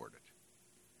has reported.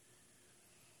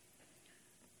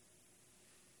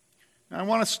 Now, I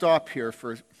want to stop here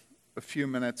for a few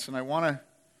minutes, and I want to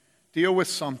deal with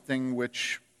something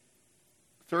which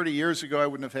 30 years ago I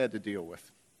wouldn't have had to deal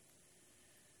with.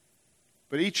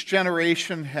 But each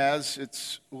generation has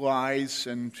its lies,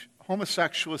 and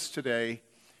homosexuals today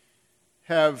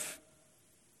have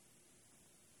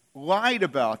lied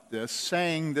about this,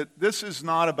 saying that this is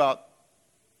not about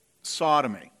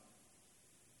sodomy.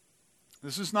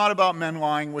 This is not about men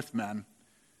lying with men.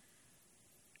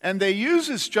 And they use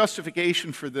as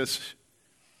justification for this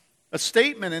a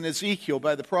statement in Ezekiel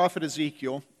by the prophet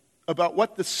Ezekiel about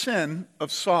what the sin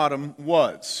of Sodom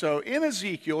was. So in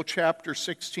Ezekiel chapter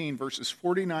 16, verses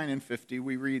 49 and 50,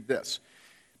 we read this: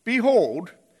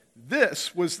 "Behold,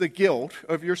 this was the guilt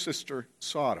of your sister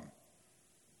Sodom.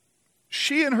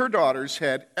 She and her daughters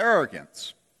had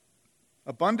arrogance,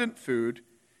 abundant food,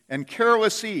 and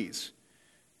careless ease,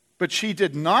 but she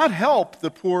did not help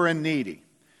the poor and needy.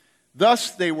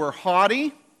 Thus they were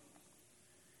haughty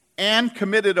and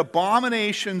committed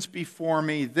abominations before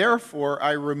me. Therefore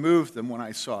I removed them when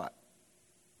I saw it."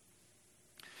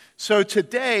 So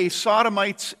today,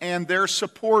 sodomites and their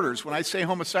supporters, when I say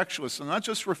homosexuals, I'm not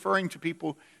just referring to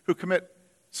people who commit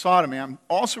sodomy. I'm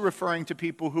also referring to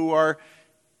people who are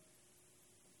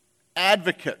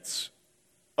advocates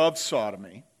of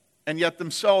sodomy, and yet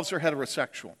themselves are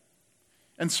heterosexual.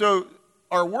 And so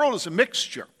our world is a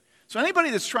mixture. So anybody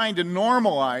that's trying to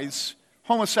normalize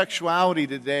homosexuality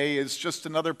today is just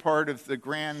another part of the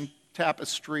grand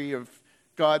tapestry of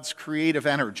God's creative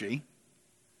energy.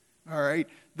 All right?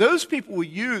 Those people will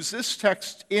use this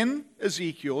text in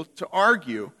Ezekiel to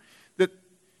argue that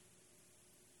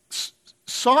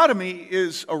sodomy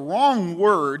is a wrong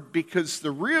word because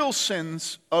the real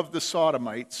sins of the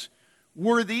sodomites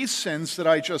were these sins that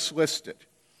I just listed: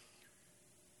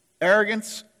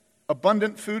 arrogance,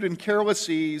 abundant food and careless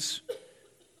ease,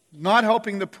 not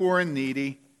helping the poor and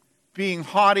needy, being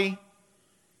haughty,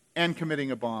 and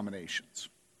committing abominations.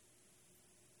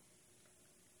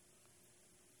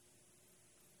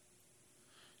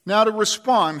 Now, to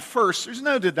respond, first, there's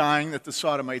no denying that the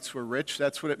Sodomites were rich.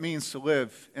 That's what it means to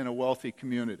live in a wealthy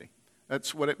community.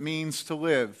 That's what it means to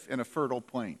live in a fertile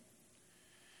plain.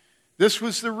 This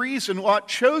was the reason Lot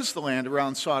chose the land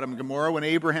around Sodom and Gomorrah when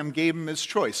Abraham gave him his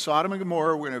choice. Sodom and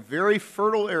Gomorrah were in a very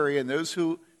fertile area, and those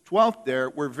who dwelt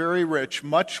there were very rich,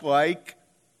 much like,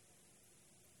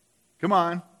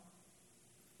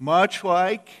 much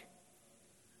like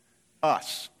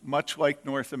us, much like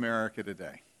North America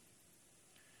today.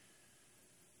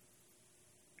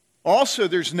 Also,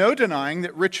 there's no denying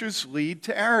that riches lead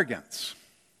to arrogance.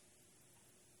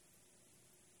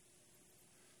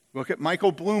 Look at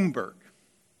Michael Bloomberg.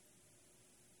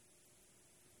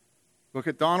 Look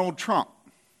at Donald Trump.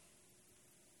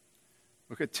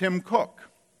 Look at Tim Cook.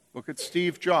 Look at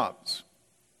Steve Jobs.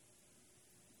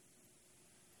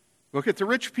 Look at the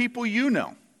rich people you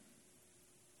know.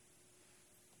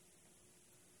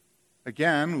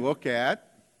 Again, look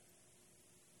at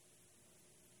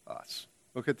us.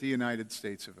 Look at the United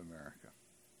States of America.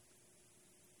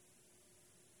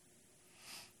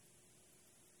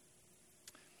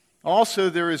 Also,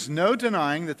 there is no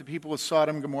denying that the people of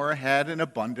Sodom and Gomorrah had an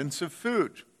abundance of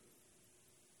food.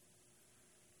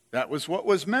 That was what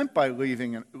was meant by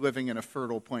living in a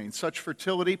fertile plain. Such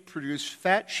fertility produced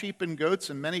fat sheep and goats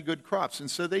and many good crops. And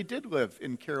so they did live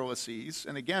in careless ease.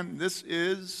 And again, this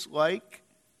is like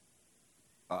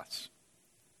us.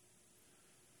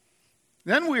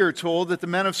 Then we are told that the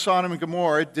men of Sodom and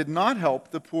Gomorrah did not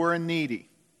help the poor and needy.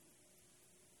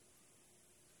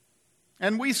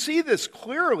 And we see this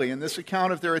clearly in this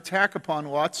account of their attack upon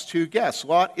Lot's two guests.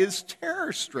 Lot is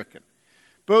terror-stricken.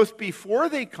 Both before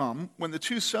they come, when the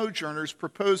two sojourners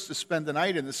propose to spend the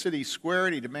night in the city square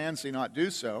and he demands they not do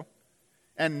so,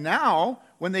 and now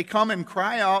when they come and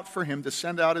cry out for him to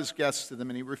send out his guests to them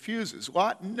and he refuses.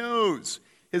 Lot knows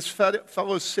his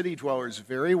fellow city dwellers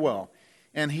very well,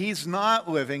 and he's not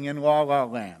living in la-la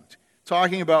land,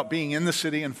 talking about being in the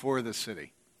city and for the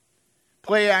city.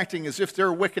 Play acting as if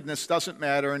their wickedness doesn't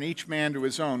matter and each man to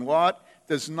his own. Lot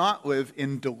does not live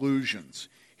in delusions.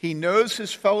 He knows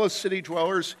his fellow city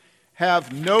dwellers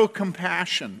have no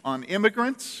compassion on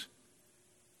immigrants,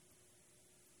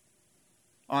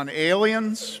 on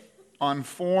aliens, on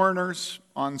foreigners,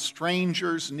 on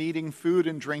strangers needing food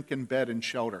and drink and bed and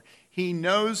shelter. He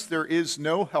knows there is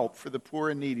no help for the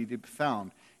poor and needy to be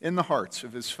found in the hearts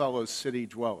of his fellow city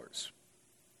dwellers.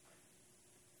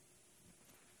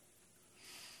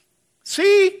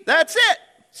 See, that's it,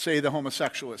 say the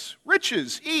homosexualists.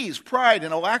 Riches, ease, pride,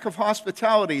 and a lack of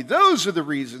hospitality, those are the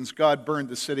reasons God burned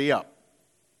the city up.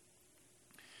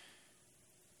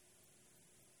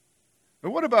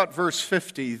 But what about verse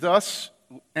 50? Thus,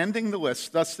 ending the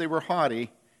list, thus they were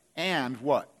haughty and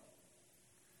what?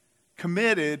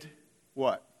 Committed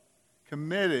what?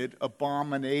 Committed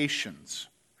abominations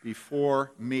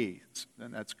before me.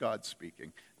 And that's God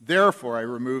speaking. Therefore, I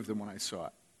removed them when I saw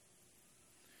it.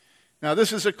 Now,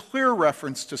 this is a clear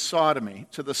reference to sodomy.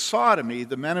 To the sodomy,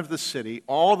 the men of the city,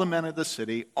 all the men of the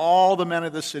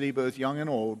city, both young and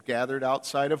old, gathered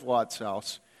outside of Lot's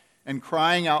house and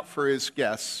crying out for his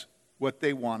guests what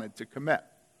they wanted to commit.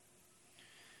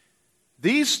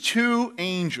 These two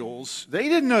angels, they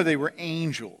didn't know they were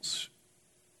angels.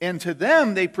 And to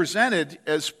them, they presented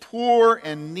as poor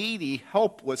and needy,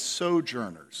 helpless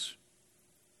sojourners.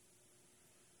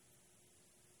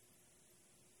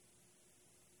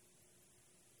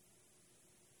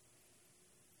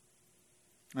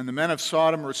 And the men of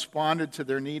Sodom responded to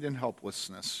their need and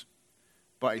helplessness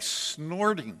by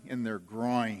snorting in their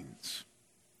groins,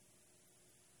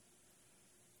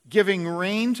 giving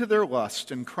rein to their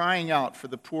lust and crying out for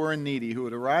the poor and needy who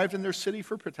had arrived in their city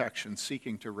for protection,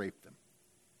 seeking to rape them.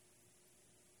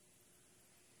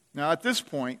 Now, at this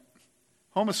point,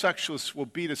 homosexuals will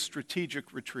beat a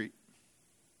strategic retreat,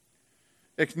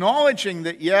 acknowledging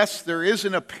that, yes, there is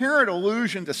an apparent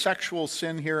allusion to sexual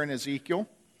sin here in Ezekiel.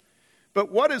 But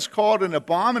what is called an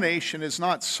abomination is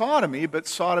not sodomy, but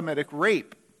sodomitic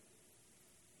rape.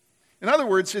 In other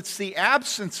words, it's the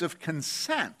absence of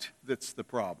consent that's the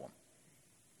problem.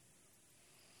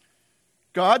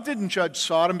 God didn't judge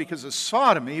Sodom because of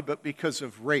sodomy, but because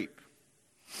of rape.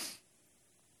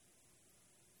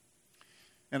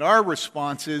 And our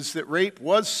response is that rape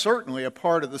was certainly a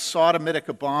part of the sodomitic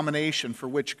abomination for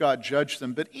which God judged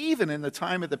them. But even in the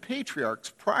time of the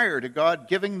patriarchs, prior to God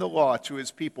giving the law to his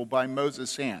people by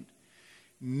Moses' hand,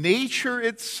 nature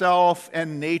itself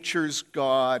and nature's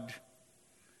God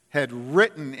had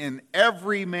written in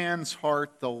every man's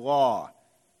heart the law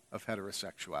of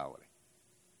heterosexuality.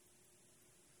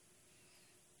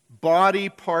 Body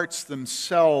parts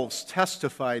themselves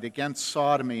testified against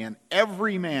sodomy, and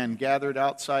every man gathered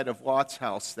outside of Lot's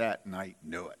house that night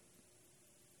knew it.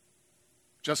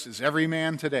 Just as every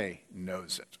man today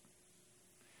knows it.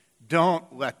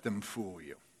 Don't let them fool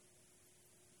you.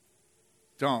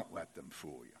 Don't let them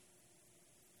fool you.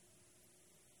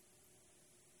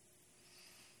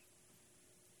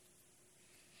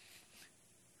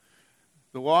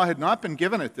 The law had not been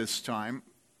given at this time.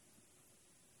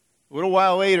 A little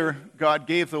while later, God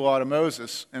gave the law to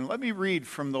Moses. And let me read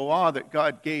from the law that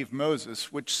God gave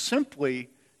Moses, which simply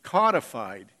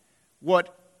codified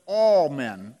what all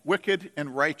men, wicked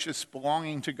and righteous,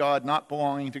 belonging to God, not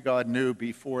belonging to God, knew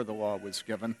before the law was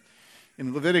given.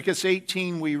 In Leviticus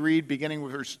 18, we read, beginning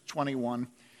with verse 21,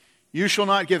 "You shall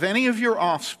not give any of your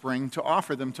offspring to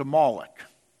offer them to Moloch.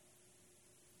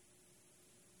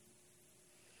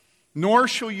 Nor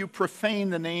shall you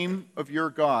profane the name of your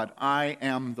God. I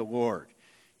am the Lord.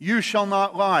 You shall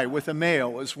not lie with a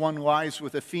male as one lies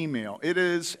with a female. It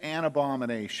is an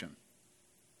abomination.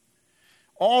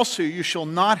 Also, you shall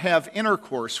not have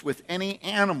intercourse with any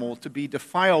animal to be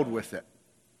defiled with it.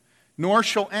 Nor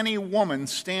shall any woman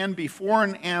stand before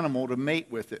an animal to mate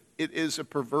with it. It is a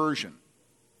perversion.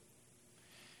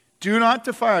 Do not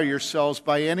defile yourselves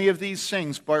by any of these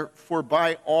things, for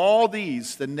by all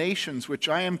these the nations which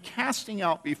I am casting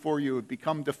out before you have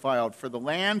become defiled, for the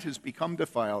land has become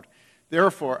defiled.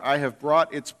 Therefore I have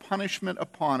brought its punishment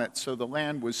upon it, so the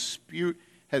land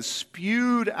has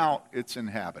spewed out its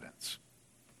inhabitants.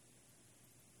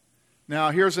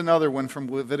 Now here's another one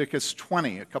from Leviticus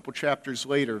 20, a couple chapters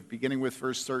later, beginning with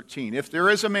verse 13. If there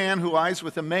is a man who lies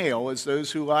with a male as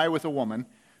those who lie with a woman,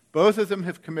 both of them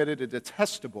have committed a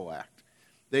detestable act.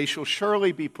 They shall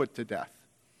surely be put to death.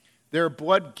 Their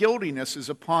blood guiltiness is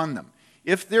upon them.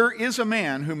 If there is a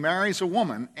man who marries a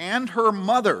woman and her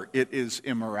mother, it is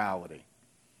immorality.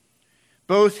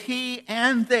 Both he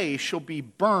and they shall be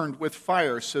burned with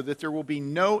fire, so that there will be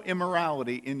no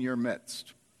immorality in your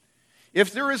midst.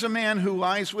 If there is a man who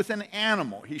lies with an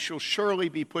animal, he shall surely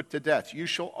be put to death. You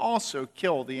shall also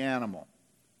kill the animal.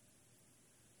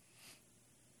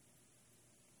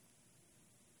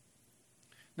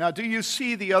 Now, do you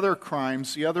see the other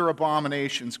crimes, the other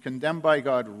abominations condemned by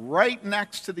God right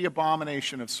next to the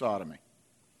abomination of sodomy?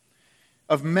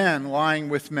 Of men lying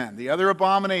with men. The other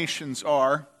abominations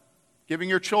are giving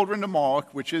your children to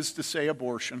Moloch, which is to say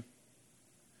abortion.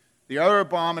 The other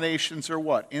abominations are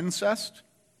what? Incest,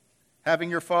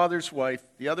 having your father's wife.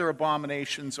 The other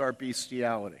abominations are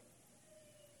bestiality.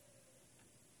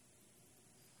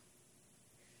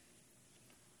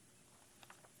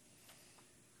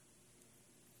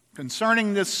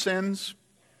 Concerning these sins,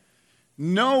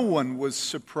 no one was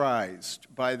surprised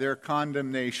by their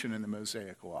condemnation in the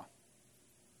Mosaic Law.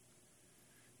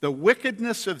 The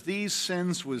wickedness of these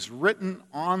sins was written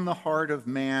on the heart of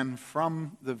man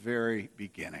from the very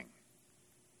beginning.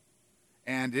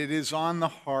 And it is on the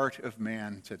heart of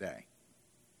man today.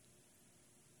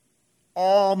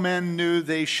 All men knew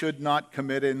they should not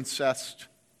commit incest.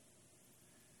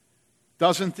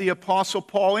 Doesn't the Apostle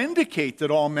Paul indicate that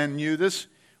all men knew this?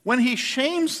 When he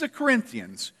shames the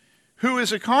Corinthians, who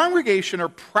as a congregation are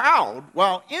proud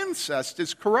while incest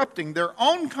is corrupting their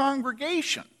own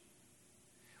congregation.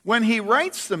 When he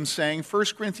writes them saying, 1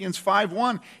 Corinthians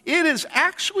 5:1, it is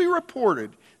actually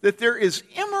reported that there is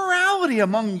immorality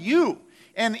among you,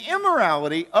 and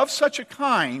immorality of such a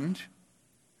kind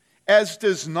as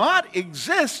does not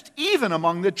exist even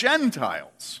among the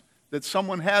Gentiles, that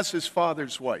someone has his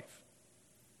father's wife.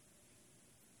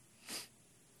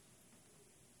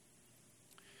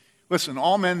 Listen,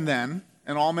 all men then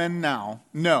and all men now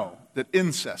know that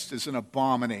incest is an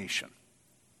abomination.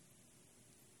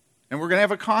 And we're going to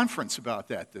have a conference about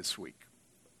that this week.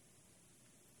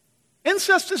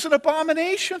 Incest is an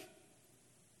abomination.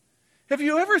 Have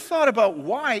you ever thought about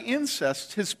why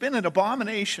incest has been an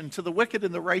abomination to the wicked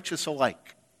and the righteous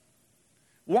alike?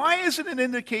 Why is it an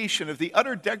indication of the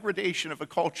utter degradation of a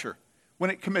culture when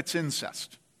it commits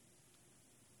incest?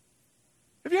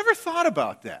 Have you ever thought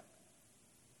about that?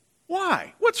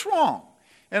 Why? What's wrong?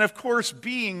 And of course,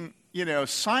 being,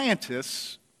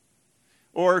 scientists,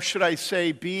 or should I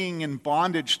say being in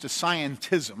bondage to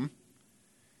scientism,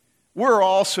 we're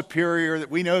all superior, that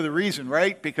we know the reason,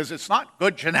 right? Because it's not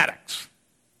good genetics.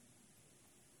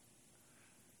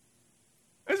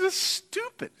 This is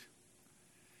stupid.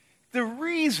 The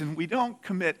reason we don't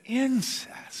commit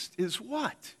incest is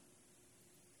what?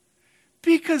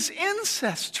 Because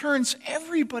incest turns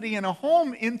everybody in a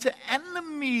home into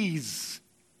enemies.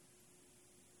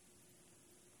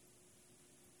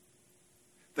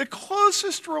 The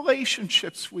closest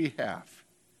relationships we have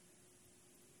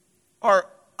are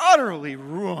utterly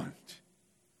ruined.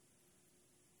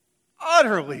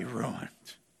 Utterly ruined.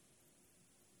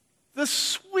 The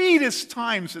sweetest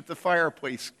times at the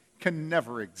fireplace can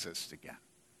never exist again.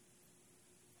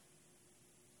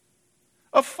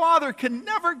 A father can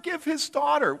never give his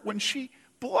daughter, when she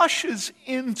blushes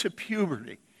into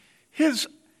puberty, his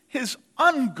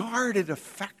unguarded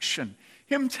affection,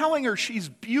 him telling her she's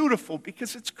beautiful,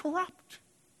 because it's corrupt.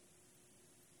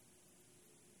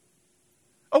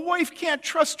 A wife can't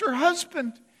trust her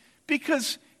husband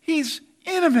because he's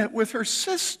intimate with her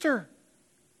sister.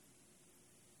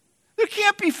 There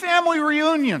can't be family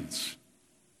reunions.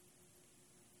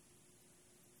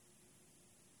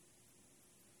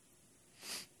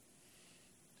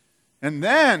 And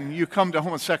then you come to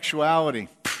homosexuality.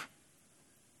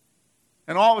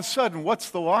 And all of a sudden, what's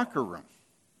the locker room?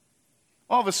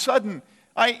 All of a sudden,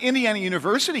 Indiana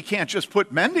University can't just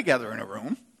put men together in a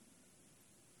room.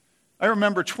 I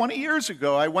remember 20 years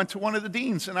ago, I went to one of the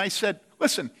deans and I said,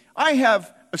 listen, I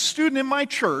have a student in my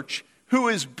church who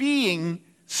is being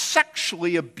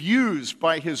sexually abused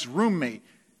by his roommate.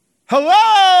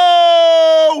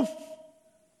 Hello?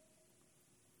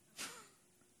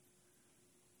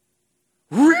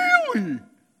 Really?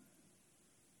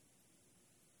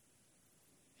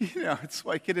 You know, it's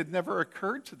like it had never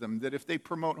occurred to them that if they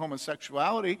promote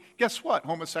homosexuality, guess what?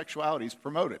 Homosexuality is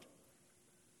promoted.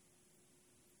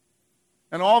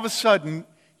 And all of a sudden,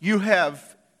 you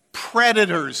have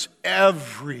predators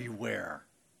everywhere.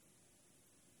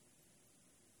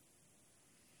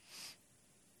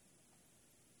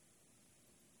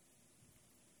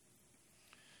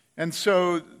 And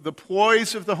so the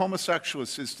ploys of the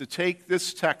homosexualists is to take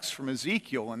this text from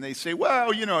Ezekiel, and they say,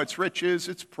 well, you know, it's riches,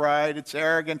 it's pride, it's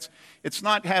arrogance, it's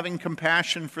not having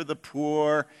compassion for the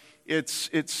poor,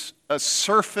 it's a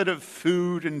surfeit of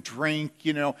food and drink,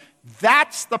 you know.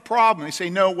 That's the problem. They say,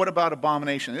 no, what about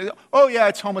abomination? They say, oh, yeah,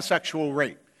 it's homosexual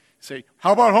rape. They say,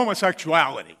 how about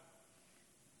homosexuality?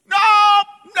 No,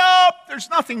 there's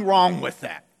nothing wrong with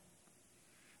that.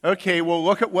 Okay, well,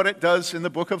 look at what it does in the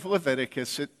book of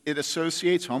Leviticus. It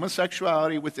associates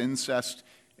homosexuality with incest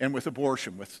and with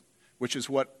abortion, which is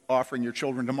what offering your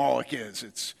children to Moloch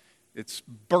is. It's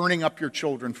burning up your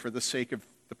children for the sake of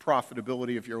the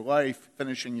profitability of your life,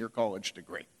 finishing your college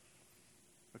degree.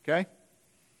 Okay?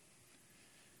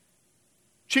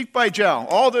 Cheek by jowl,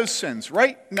 all those sins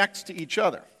right next to each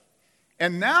other.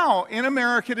 And now, in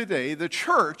America today, the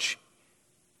church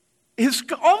has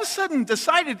all of a sudden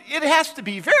decided it has to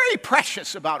be very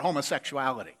precious about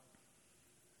homosexuality.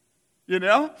 You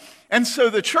know? And so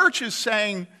the church is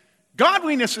saying,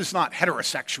 godliness is not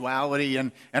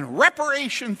heterosexuality, and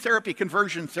reparation therapy,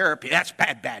 conversion therapy, that's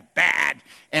bad, bad, bad.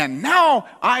 And now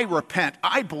I repent.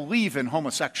 I believe in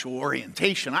homosexual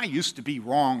orientation. I used to be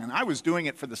wrong, and I was doing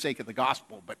it for the sake of the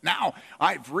gospel, but now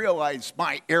I've realized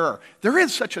my error. There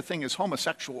is such a thing as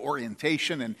homosexual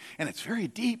orientation, and it's very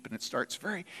deep, and it starts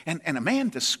and a man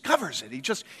discovers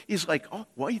it. He's like, oh,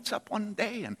 wakes up one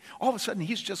day, and all of a sudden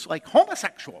he's just like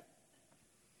homosexual.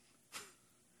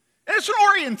 And it's an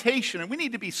orientation, and we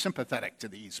need to be sympathetic to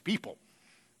these people.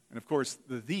 And of course,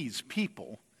 these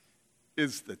people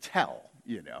is the tell,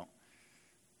 you know.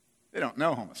 They don't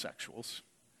know homosexuals.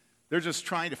 They're just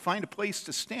trying to find a place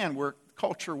to stand where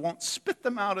culture won't spit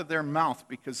them out of their mouth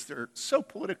because they're so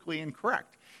politically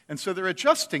incorrect. And so they're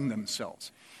adjusting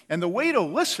themselves. And the way to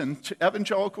listen to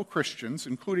evangelical Christians,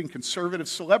 including conservative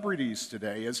celebrities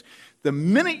today, is the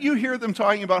minute you hear them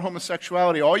talking about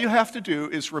homosexuality, all you have to do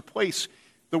is replace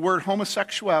the word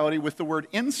homosexuality with the word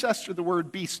incest or the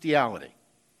word bestiality.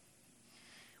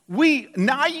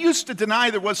 I used to deny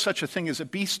there was such a thing as a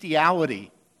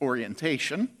bestiality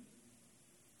orientation.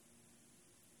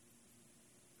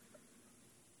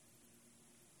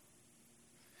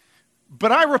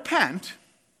 But I repent.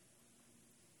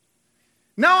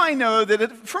 Now I know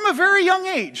that from a very young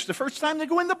age, the first time they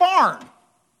go in the barn,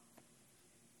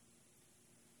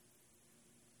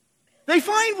 they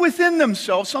find within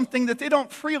themselves something that they don't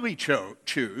freely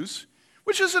choose,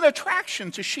 which is an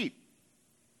attraction to sheep.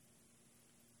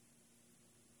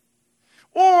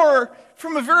 Or,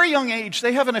 from a very young age,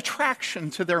 they have an attraction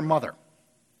to their mother.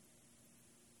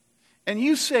 And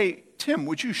you say, Tim,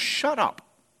 would you shut up?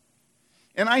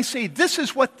 And I say, this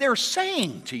is what they're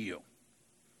saying to you.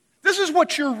 This is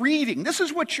what you're reading. This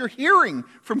is what you're hearing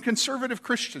from conservative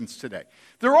Christians today.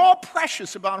 They're all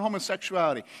precious about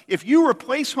homosexuality. If you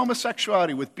replace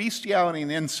homosexuality with bestiality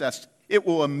and incest, it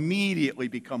will immediately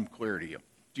become clear to you.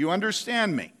 Do you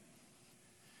understand me?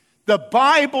 The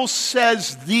Bible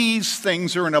says these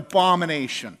things are an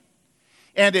abomination.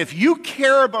 And if you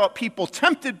care about people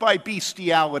tempted by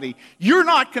bestiality, you're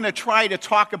not going to try to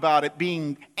talk about it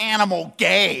being animal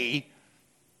gay.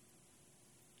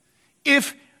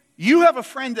 If you have a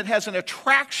friend that has an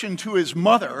attraction to his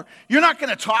mother, you're not going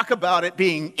to talk about it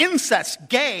being incest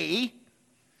gay.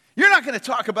 You're not going to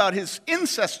talk about his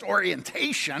incest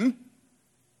orientation.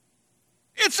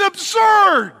 It's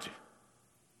absurd.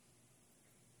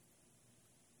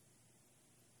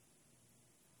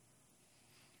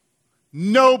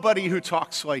 Nobody who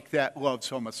talks like that loves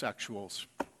homosexuals.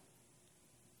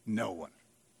 No one.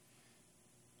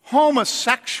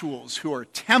 Homosexuals who are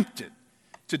tempted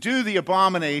to do the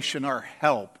abomination are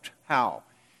helped. How?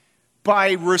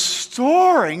 By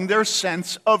restoring their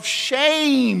sense of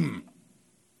shame.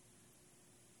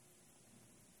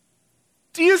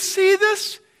 Do you see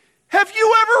this? Have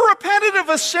you ever repented of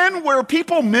a sin where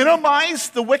people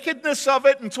minimized the wickedness of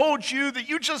it and told you that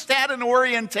you just had an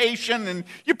orientation and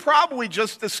you probably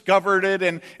just discovered it,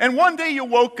 and one day you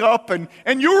woke up and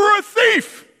you were a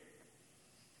thief?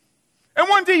 And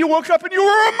one day you woke up and you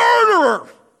were a murderer.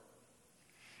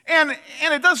 And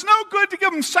it does no good to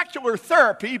give them secular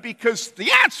therapy because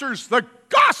the answer's the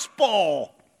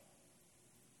gospel.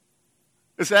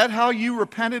 Is that how you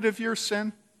repented of your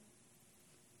sin?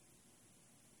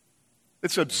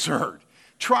 It's absurd.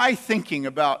 try thinking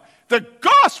about the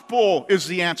gospel is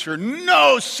the answer.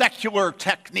 No secular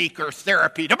technique or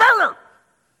therapy to murder.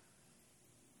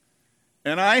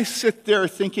 And I sit there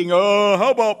thinking, oh,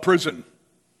 how about prison?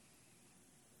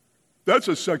 That's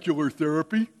a secular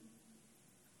therapy.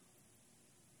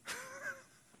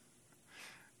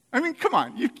 I mean, come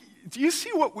on. Do you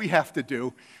see what we have to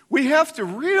do? We have to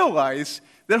realize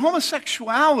that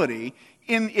homosexuality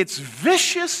in its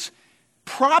vicious,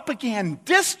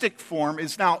 propagandistic form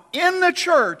is now in the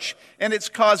church, and it's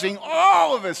causing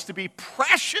all of us to be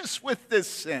precious with this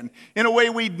sin in a way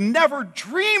we'd never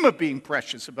dream of being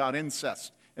precious about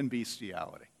incest and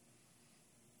bestiality.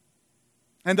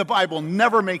 And the Bible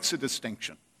never makes a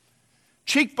distinction.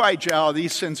 Cheek by jowl,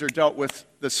 these sins are dealt with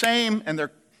the same, and they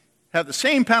have the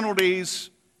same penalties,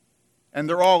 and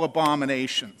they're all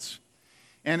abominations.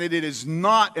 And it is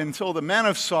not until the men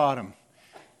of Sodom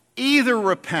either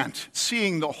repent,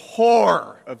 seeing the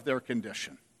horror of their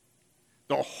condition,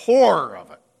 the horror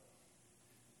of it,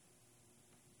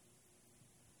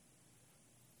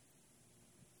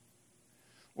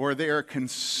 or they are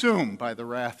consumed by the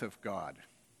wrath of God,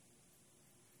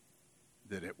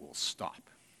 that it will stop.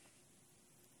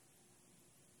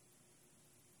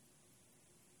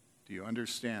 Do you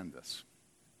understand this?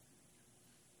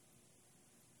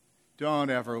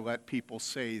 Don't ever let people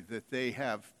say that they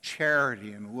have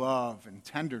charity and love and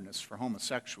tenderness for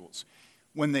homosexuals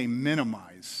when they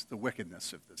minimize the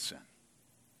wickedness of the sin.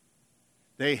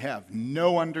 They have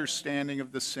no understanding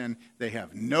of the sin. They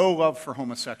have no love for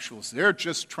homosexuals. They're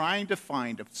just trying to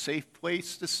find a safe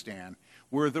place to stand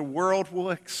where the world will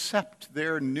accept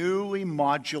their newly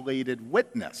modulated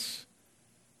witness.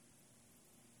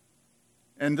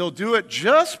 And they'll do it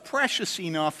just precious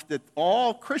enough that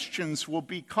all Christians will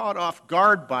be caught off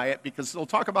guard by it, because they'll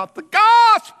talk about the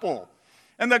gospel.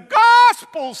 And the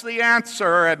gospel's the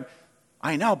answer. And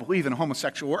I now believe in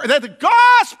homosexual work. The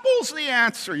gospel's the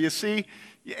answer, you see.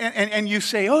 And you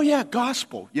say, oh yeah,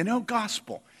 gospel,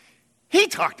 gospel. He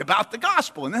talked about the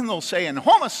gospel. And then they'll say, and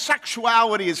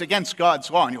homosexuality is against God's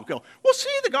law. And you'll go, well, see,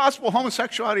 the gospel,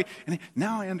 homosexuality. And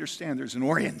now I understand there's an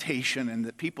orientation and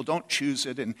that people don't choose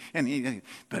it.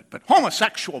 But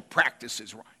homosexual practice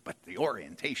is wrong. But the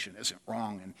orientation isn't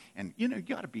wrong. And you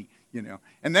got to be,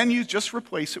 And then you just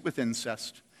replace it with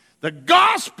incest. The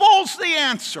gospel's the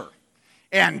answer.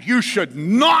 And you should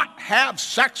not have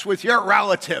sex with your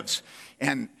relatives.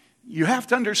 And you have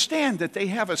to understand that they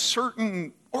have a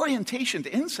certain orientation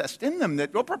to incest in them,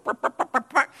 that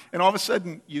and all of a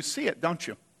sudden you see it, don't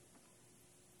you?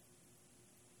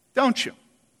 Don't you?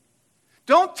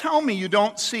 Don't tell me you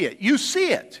don't see it. You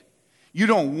see it. You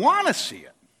don't want to see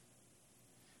it.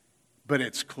 But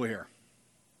it's clear.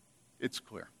 It's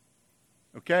clear.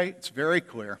 Okay? It's very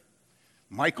clear.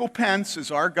 Michael Pence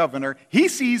is our governor. He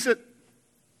sees it.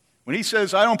 When he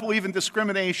says, I don't believe in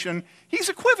discrimination, he's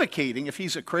equivocating if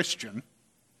he's a Christian.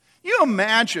 You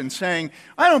imagine saying,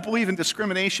 I don't believe in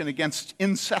discrimination against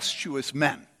incestuous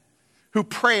men who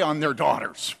prey on their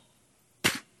daughters.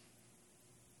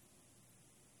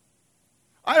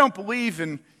 I don't believe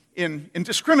in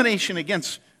discrimination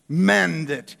against men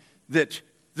that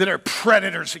are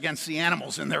predators against the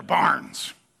animals in their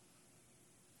barns.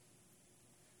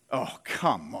 Oh,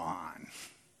 come on.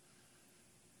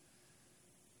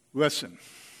 Listen.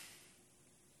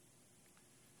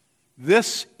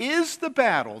 This is the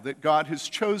battle that God has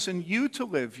chosen you to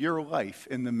live your life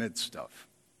in the midst of.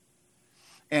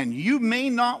 And you may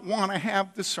not want to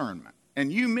have discernment.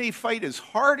 And you may fight as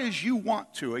hard as you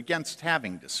want to against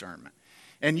having discernment.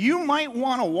 And you might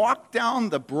want to walk down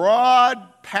the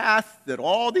broad path that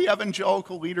all the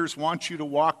evangelical leaders want you to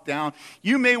walk down.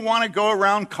 You may want to go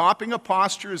around copping a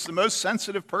posture as the most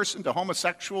sensitive person to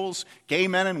homosexuals, gay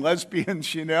men, and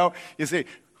lesbians, You say,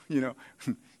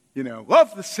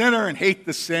 love the sinner and hate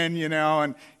the sin,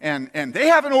 and they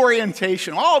have an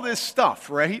orientation, all this stuff,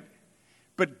 right?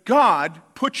 But God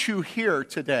put you here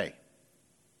today.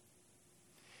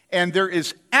 And there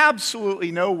is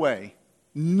absolutely no way,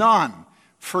 none,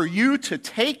 for you to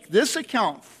take this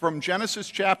account from Genesis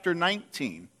chapter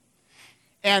 19,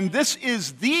 and this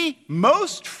is the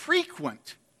most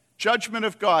frequent judgment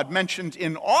of God mentioned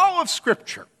in all of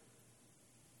Scripture.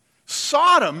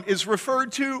 Sodom is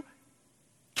referred to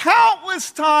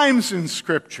countless times in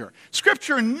Scripture.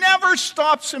 Scripture never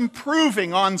stops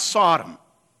improving on Sodom.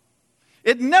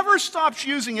 It never stops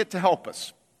using it to help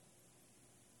us.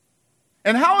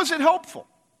 And how is it helpful?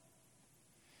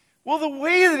 Well, the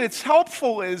way that it's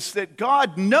helpful is that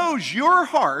God knows your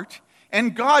heart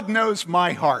and God knows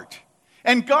my heart.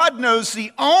 And God knows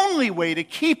the only way to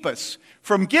keep us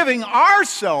from giving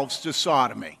ourselves to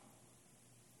sodomy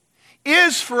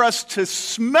is for us to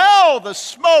smell the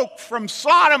smoke from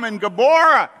Sodom and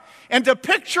Gomorrah and to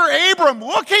picture Abram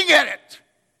looking at it.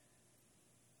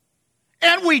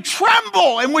 And we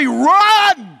tremble and we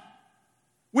run.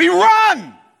 We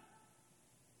run.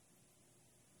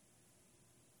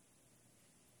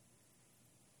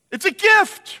 It's a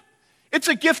gift. It's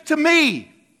a gift to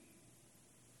me.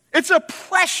 It's a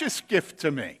precious gift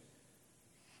to me.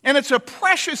 And it's a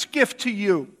precious gift to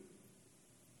you.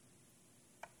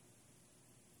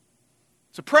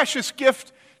 It's a precious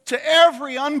gift to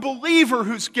every unbeliever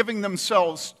who's giving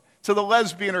themselves to the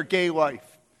lesbian or gay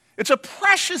life. It's a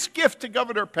precious gift to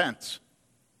Governor Pence.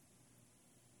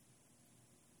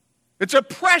 It's a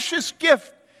precious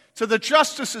gift to the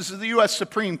justices of the U.S.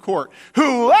 Supreme Court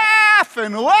who laugh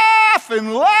and laugh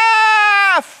and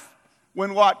laugh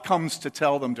when Lot comes to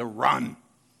tell them to run.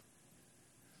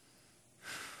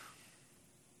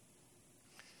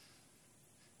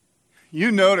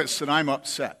 You notice that I'm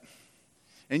upset.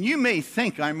 And you may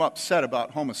think I'm upset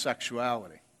about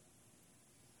homosexuality.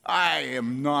 I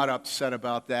am not upset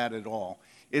about that at all.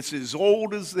 It's as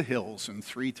old as the hills and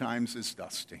 3 times as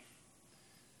dusty.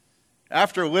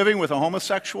 After living with a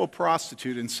homosexual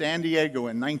prostitute in San Diego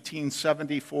in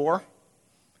 1974,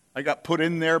 I got put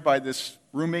in there by this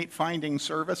roommate finding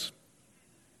service.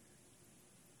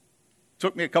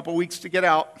 Took me a couple weeks to get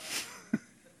out.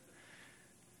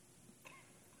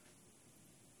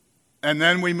 And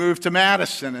then we moved to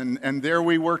Madison, and there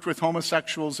we worked with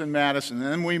homosexuals in Madison. And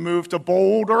then we moved to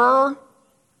Boulder,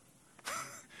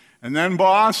 and then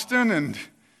Boston, and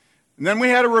then we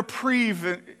had a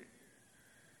reprieve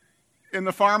in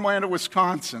the farmland of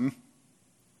Wisconsin,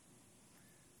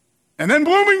 and then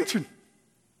Bloomington.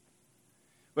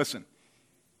 Listen,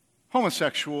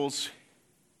 homosexuals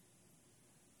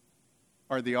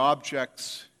are the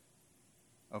objects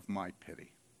of my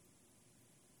pity.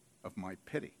 Of my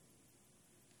pity.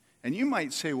 And you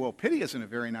might say, well, pity isn't a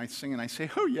very nice thing. And I say,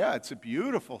 oh, yeah, it's a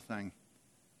beautiful thing.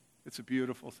 It's a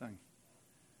beautiful thing.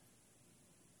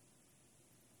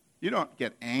 You don't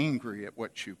get angry at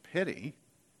what you pity.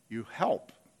 You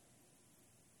help.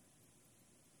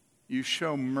 You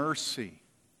show mercy.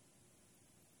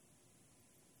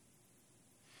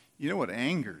 You know what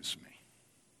angers me?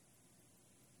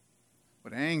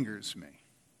 What angers me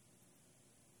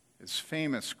is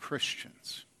famous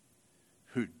Christians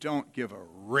who don't give a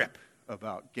rip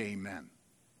about gay men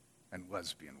and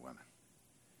lesbian women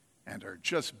and are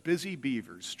just busy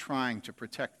beavers trying to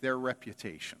protect their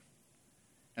reputation.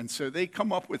 And so they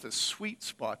come up with a sweet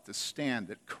spot to stand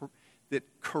that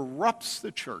corrupts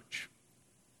the church,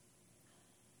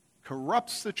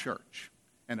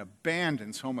 and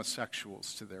abandons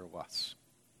homosexuals to their lusts.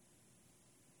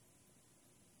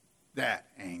 That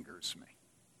angers me.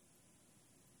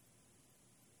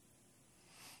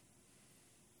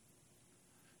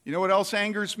 You know what else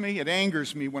angers me? It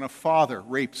angers me when a father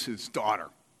rapes his daughter.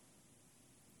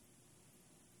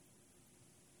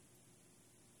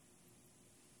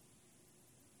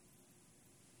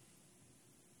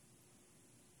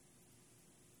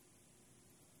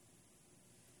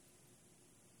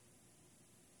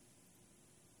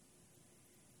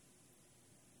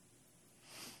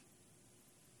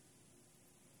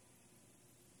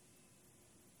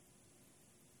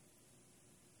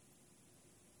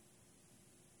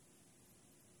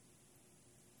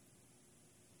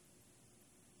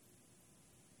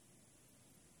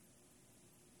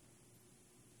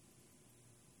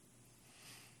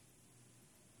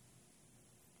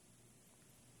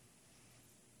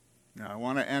 Now, I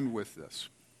want to end with this.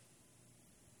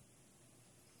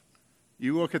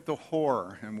 You look at the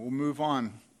horror, and we'll move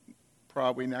on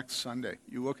probably next Sunday.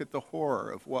 You look at the horror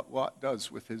of what Lot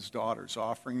does with his daughters,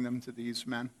 offering them to these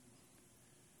men.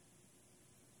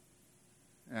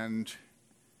 And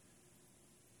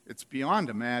it's beyond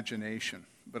imagination.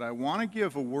 But I want to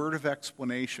give a word of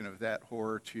explanation of that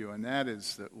horror to you, and that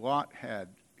is that Lot had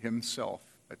himself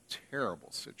a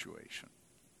terrible situation.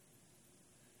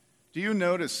 Do you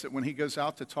notice that when he goes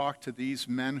out to talk to these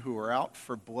men who are out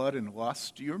for blood and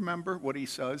lust, do you remember what he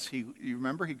says? You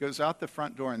remember he goes out the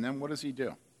front door, and then what does he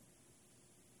do?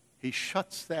 He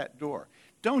shuts that door.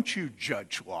 Don't you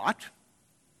judge Lot.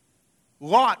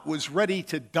 Lot was ready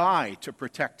to die to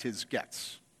protect his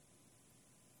gets.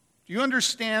 Do you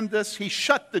understand this? He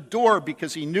shut the door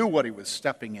because he knew what he was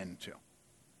stepping into.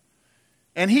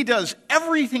 And he does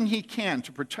everything he can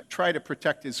to try to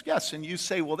protect his guests. And you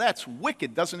say, well, that's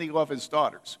wicked. Doesn't he love his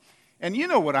daughters? And you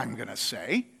know what I'm going to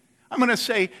say. I'm going to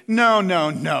say, no.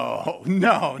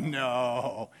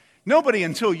 Nobody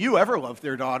until you ever loved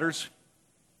their daughters.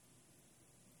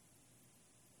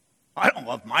 I don't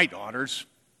love my daughters.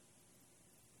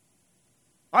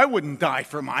 I wouldn't die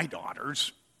for my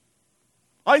daughters.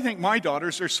 I think my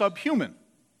daughters are subhuman.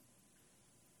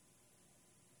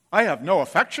 I have no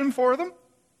affection for them.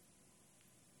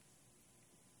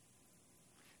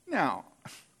 Now,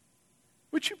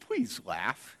 would you please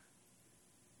laugh?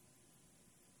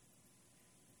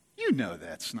 You know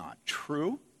that's not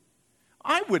true.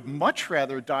 I would much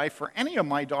rather die for any of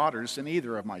my daughters than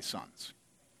either of my sons.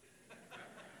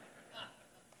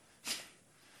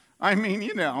 I mean,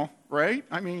 you know, right?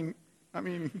 I mean,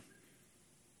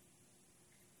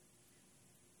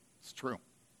 it's true.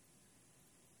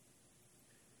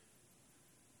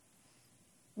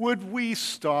 Would we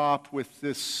stop with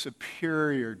this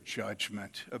superior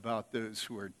judgment about those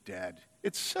who are dead?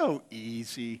 It's so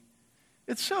easy.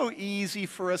 It's so easy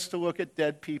for us to look at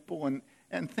dead people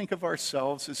and think of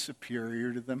ourselves as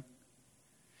superior to them.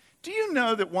 Do you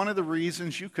know that one of the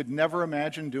reasons you could never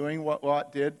imagine doing what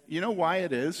Lot did, you know why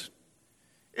it is?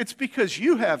 It's because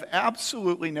you have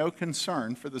absolutely no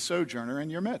concern for the sojourner in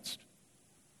your midst.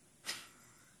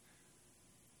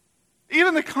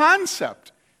 Even the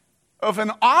concept of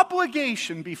an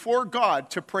obligation before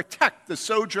God to protect the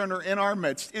sojourner in our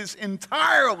midst is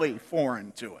entirely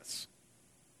foreign to us.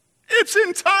 It's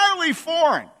entirely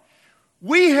foreign.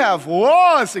 We have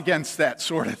laws against that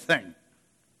sort of thing.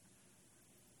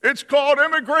 It's called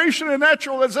Immigration and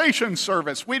Naturalization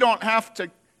Service. We don't have to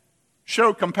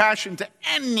show compassion to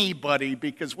anybody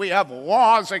because we have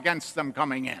laws against them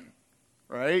coming in,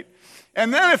 right?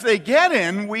 And then if they get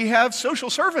in, we have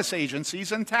social service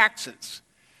agencies and taxes.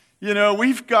 You know,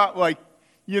 we've got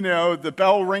the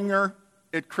bell ringer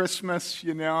at Christmas,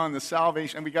 and the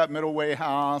salvation, and we got Middle Way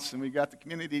House, and we got the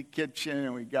community kitchen,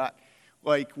 and we got,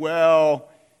 the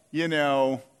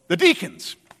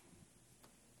deacons.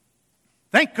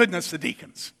 Thank goodness the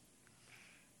deacons.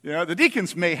 The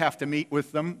deacons may have to meet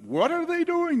with them. What are they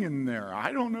doing in there?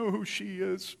 I don't know who she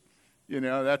is.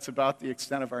 That's about the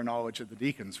extent of our knowledge of the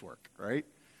deacons' work, right?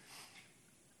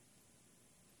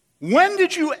 When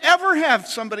did you ever have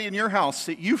somebody in your house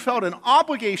that you felt an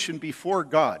obligation before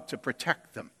God to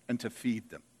protect them and to feed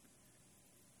them?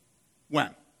 When?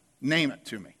 Name it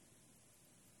to me.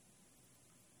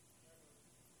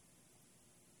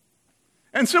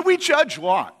 And so we judge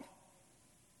Lot.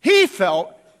 He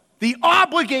felt the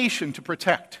obligation to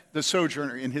protect the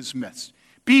sojourner in his midst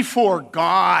before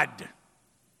God.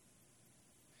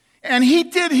 And he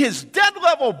did his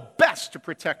dead-level best to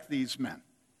protect these men.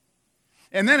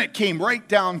 And then it came right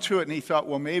down to it, and he thought,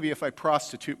 well, maybe if I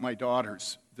prostitute my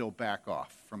daughters, they'll back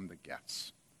off from the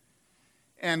gifts.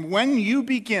 And when you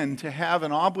begin to have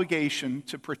an obligation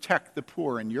to protect the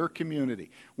poor in your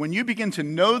community, when you begin to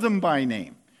know them by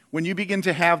name, when you begin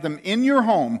to have them in your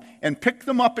home and pick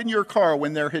them up in your car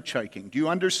when they're hitchhiking, do you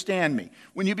understand me?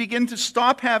 When you begin to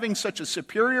stop having such a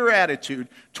superior attitude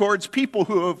towards people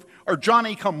who are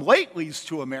Johnny-come-latelys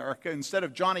to America instead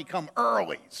of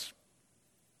Johnny-come-earlys,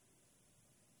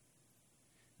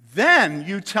 then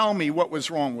you tell me what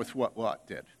was wrong with what Lot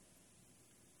did.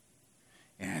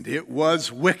 And it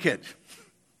was wicked.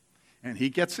 And he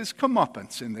gets his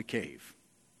comeuppance in the cave.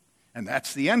 And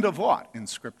that's the end of Lot in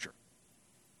Scripture.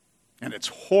 And it's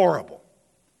horrible.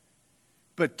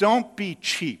 But don't be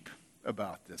cheap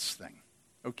about this thing,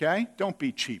 okay? Don't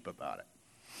be cheap about it.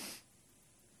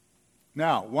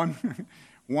 Now,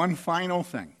 one final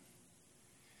thing.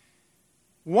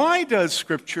 Why does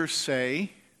Scripture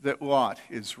say that Lot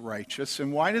is righteous,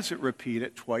 and why does it repeat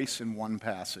it twice in one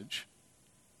passage?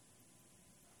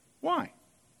 Why?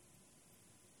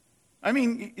 I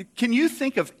mean, can you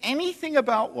think of anything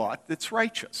about Lot that's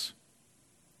righteous?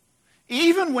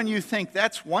 Even when you think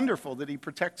that's wonderful that he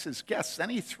protects his guests,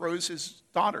 then he throws his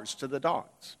daughters to the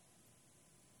dogs.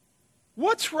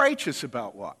 What's righteous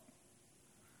about Lot?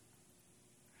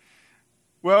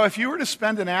 Well, if you were to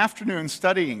spend an afternoon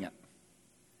studying it,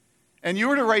 and you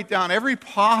were to write down every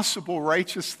possible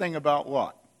righteous thing about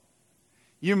Lot,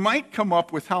 you might come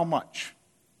up with how much?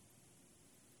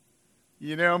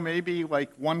 Maybe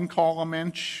like 1 column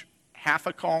inch, half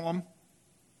a column.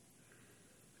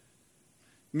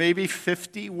 Maybe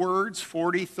 50 words,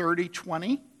 40, 30,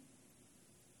 20.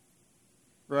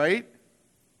 Right?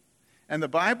 And the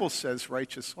Bible says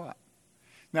righteous Lot.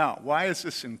 Now, why is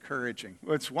this encouraging?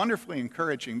 Well, it's wonderfully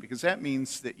encouraging because that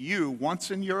means that you,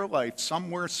 once in your life,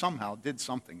 somewhere, somehow, did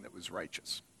something that was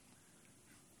righteous.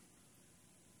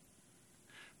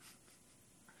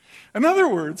 In other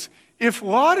words, if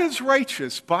Lot is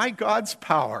righteous by God's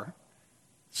power,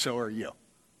 so are you.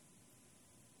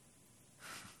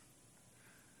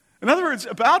 In other words,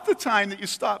 about the time that you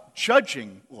stop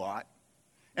judging Lot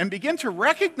and begin to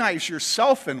recognize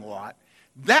yourself in Lot,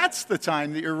 that's the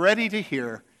time that you're ready to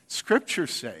hear Scripture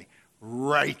say,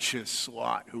 righteous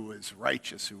Lot, who was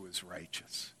righteous, who was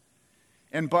righteous.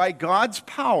 And by God's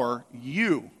power,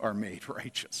 you are made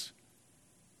righteous.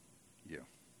 You.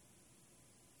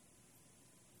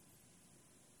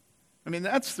 I mean,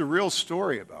 that's the real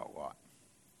story about Lot.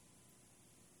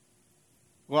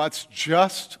 Lot's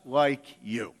just like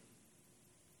you.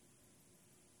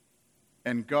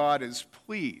 And God is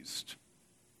pleased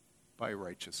by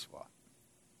righteous Lot.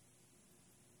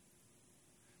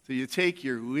 So you take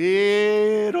your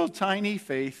little tiny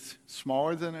faith,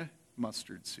 smaller than a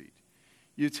mustard seed.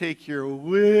 You take your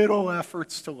little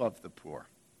efforts to love the poor.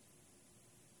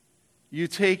 You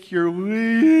take your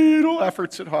little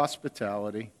efforts at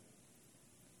hospitality.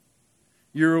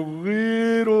 Your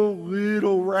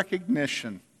little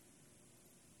recognition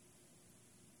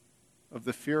of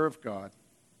the fear of God.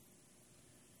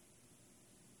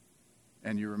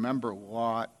 And you remember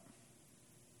Lot.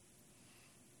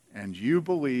 And you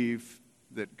believe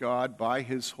that God, by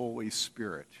his Holy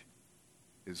Spirit,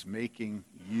 is making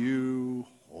you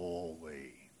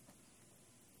holy.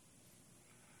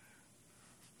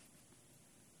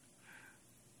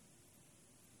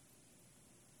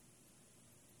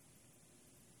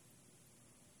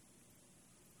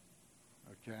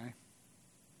 Okay?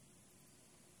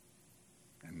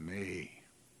 And me.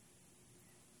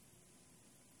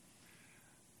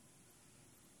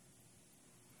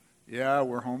 Yeah,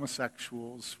 we're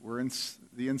homosexuals. We're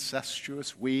the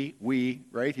incestuous. We,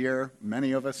 right here,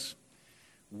 many of us.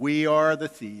 We are the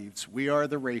thieves. We are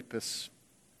the rapists.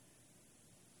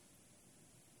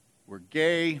 We're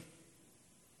gay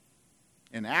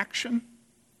in action,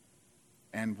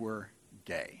 and we're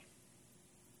gay.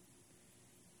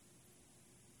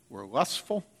 We're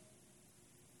lustful.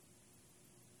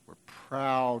 We're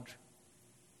proud.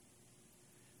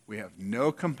 We have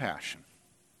no compassion.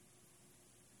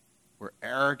 We're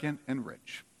arrogant and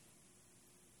rich.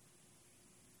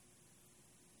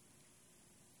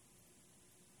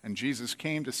 And Jesus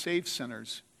came to save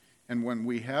sinners. And when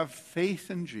we have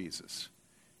faith in Jesus,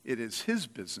 it is his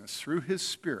business through his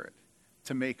Spirit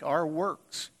to make our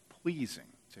works pleasing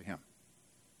to him.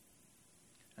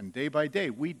 And day by day,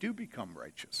 we do become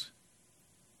righteous.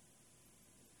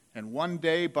 And one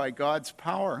day, by God's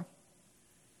power,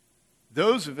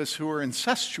 those of us who are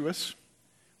incestuous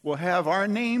will have our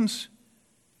names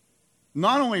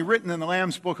not only written in the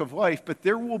Lamb's Book of Life, but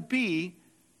there will be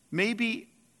maybe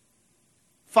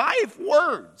 5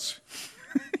 words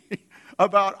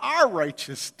about our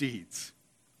righteous deeds,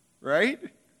 right?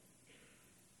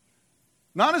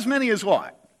 Not as many as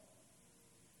Lot,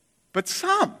 but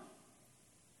some.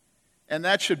 And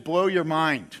that should blow your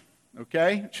mind,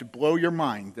 okay? It should blow your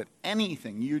mind that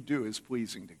anything you do is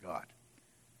pleasing to God.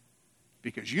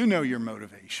 Because you know your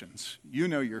motivations, you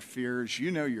know your fears, you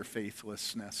know your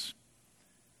faithlessness.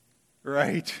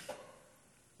 Right?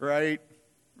 Right?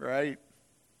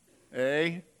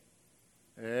 Hey?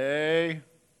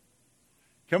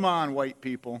 Come on, white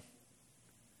people.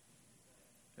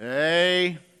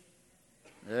 Hey?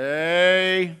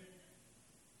 You're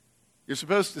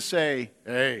supposed to say,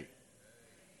 hey.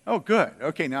 Oh, good.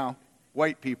 Okay, now,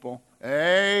 white people.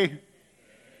 Hey?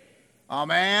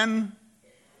 Amen?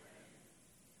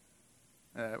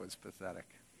 That was pathetic.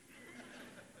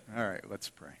 All right, let's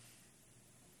pray.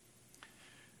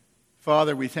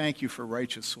 Father, we thank you for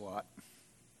righteous Lot.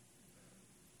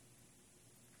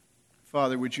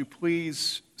 Father, would you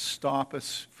please stop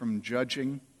us from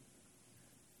judging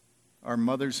our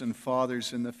mothers and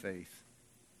fathers in the faith?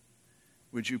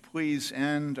 Would you please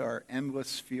end our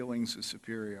endless feelings of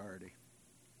superiority?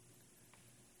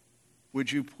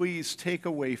 Would you please take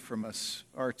away from us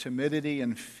our timidity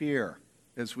and fear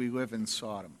as we live in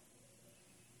Sodom?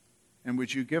 And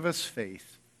would you give us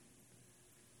faith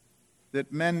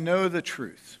that men know the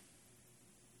truth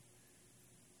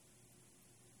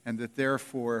and that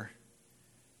therefore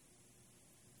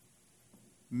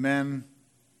men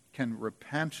can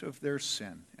repent of their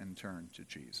sin and turn to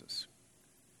Jesus.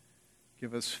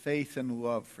 Give us faith and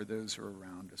love for those who are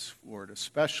around us, Lord,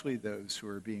 especially those who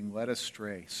are being led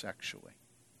astray sexually.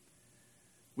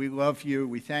 We love you.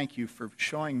 We thank you for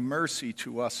showing mercy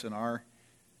to us in our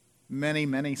many,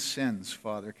 many sins,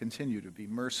 Father. Continue to be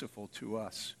merciful to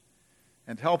us.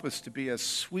 And help us to be a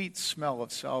sweet smell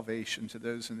of salvation to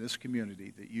those in this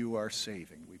community that you are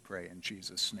saving. We pray in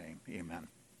Jesus' name. Amen.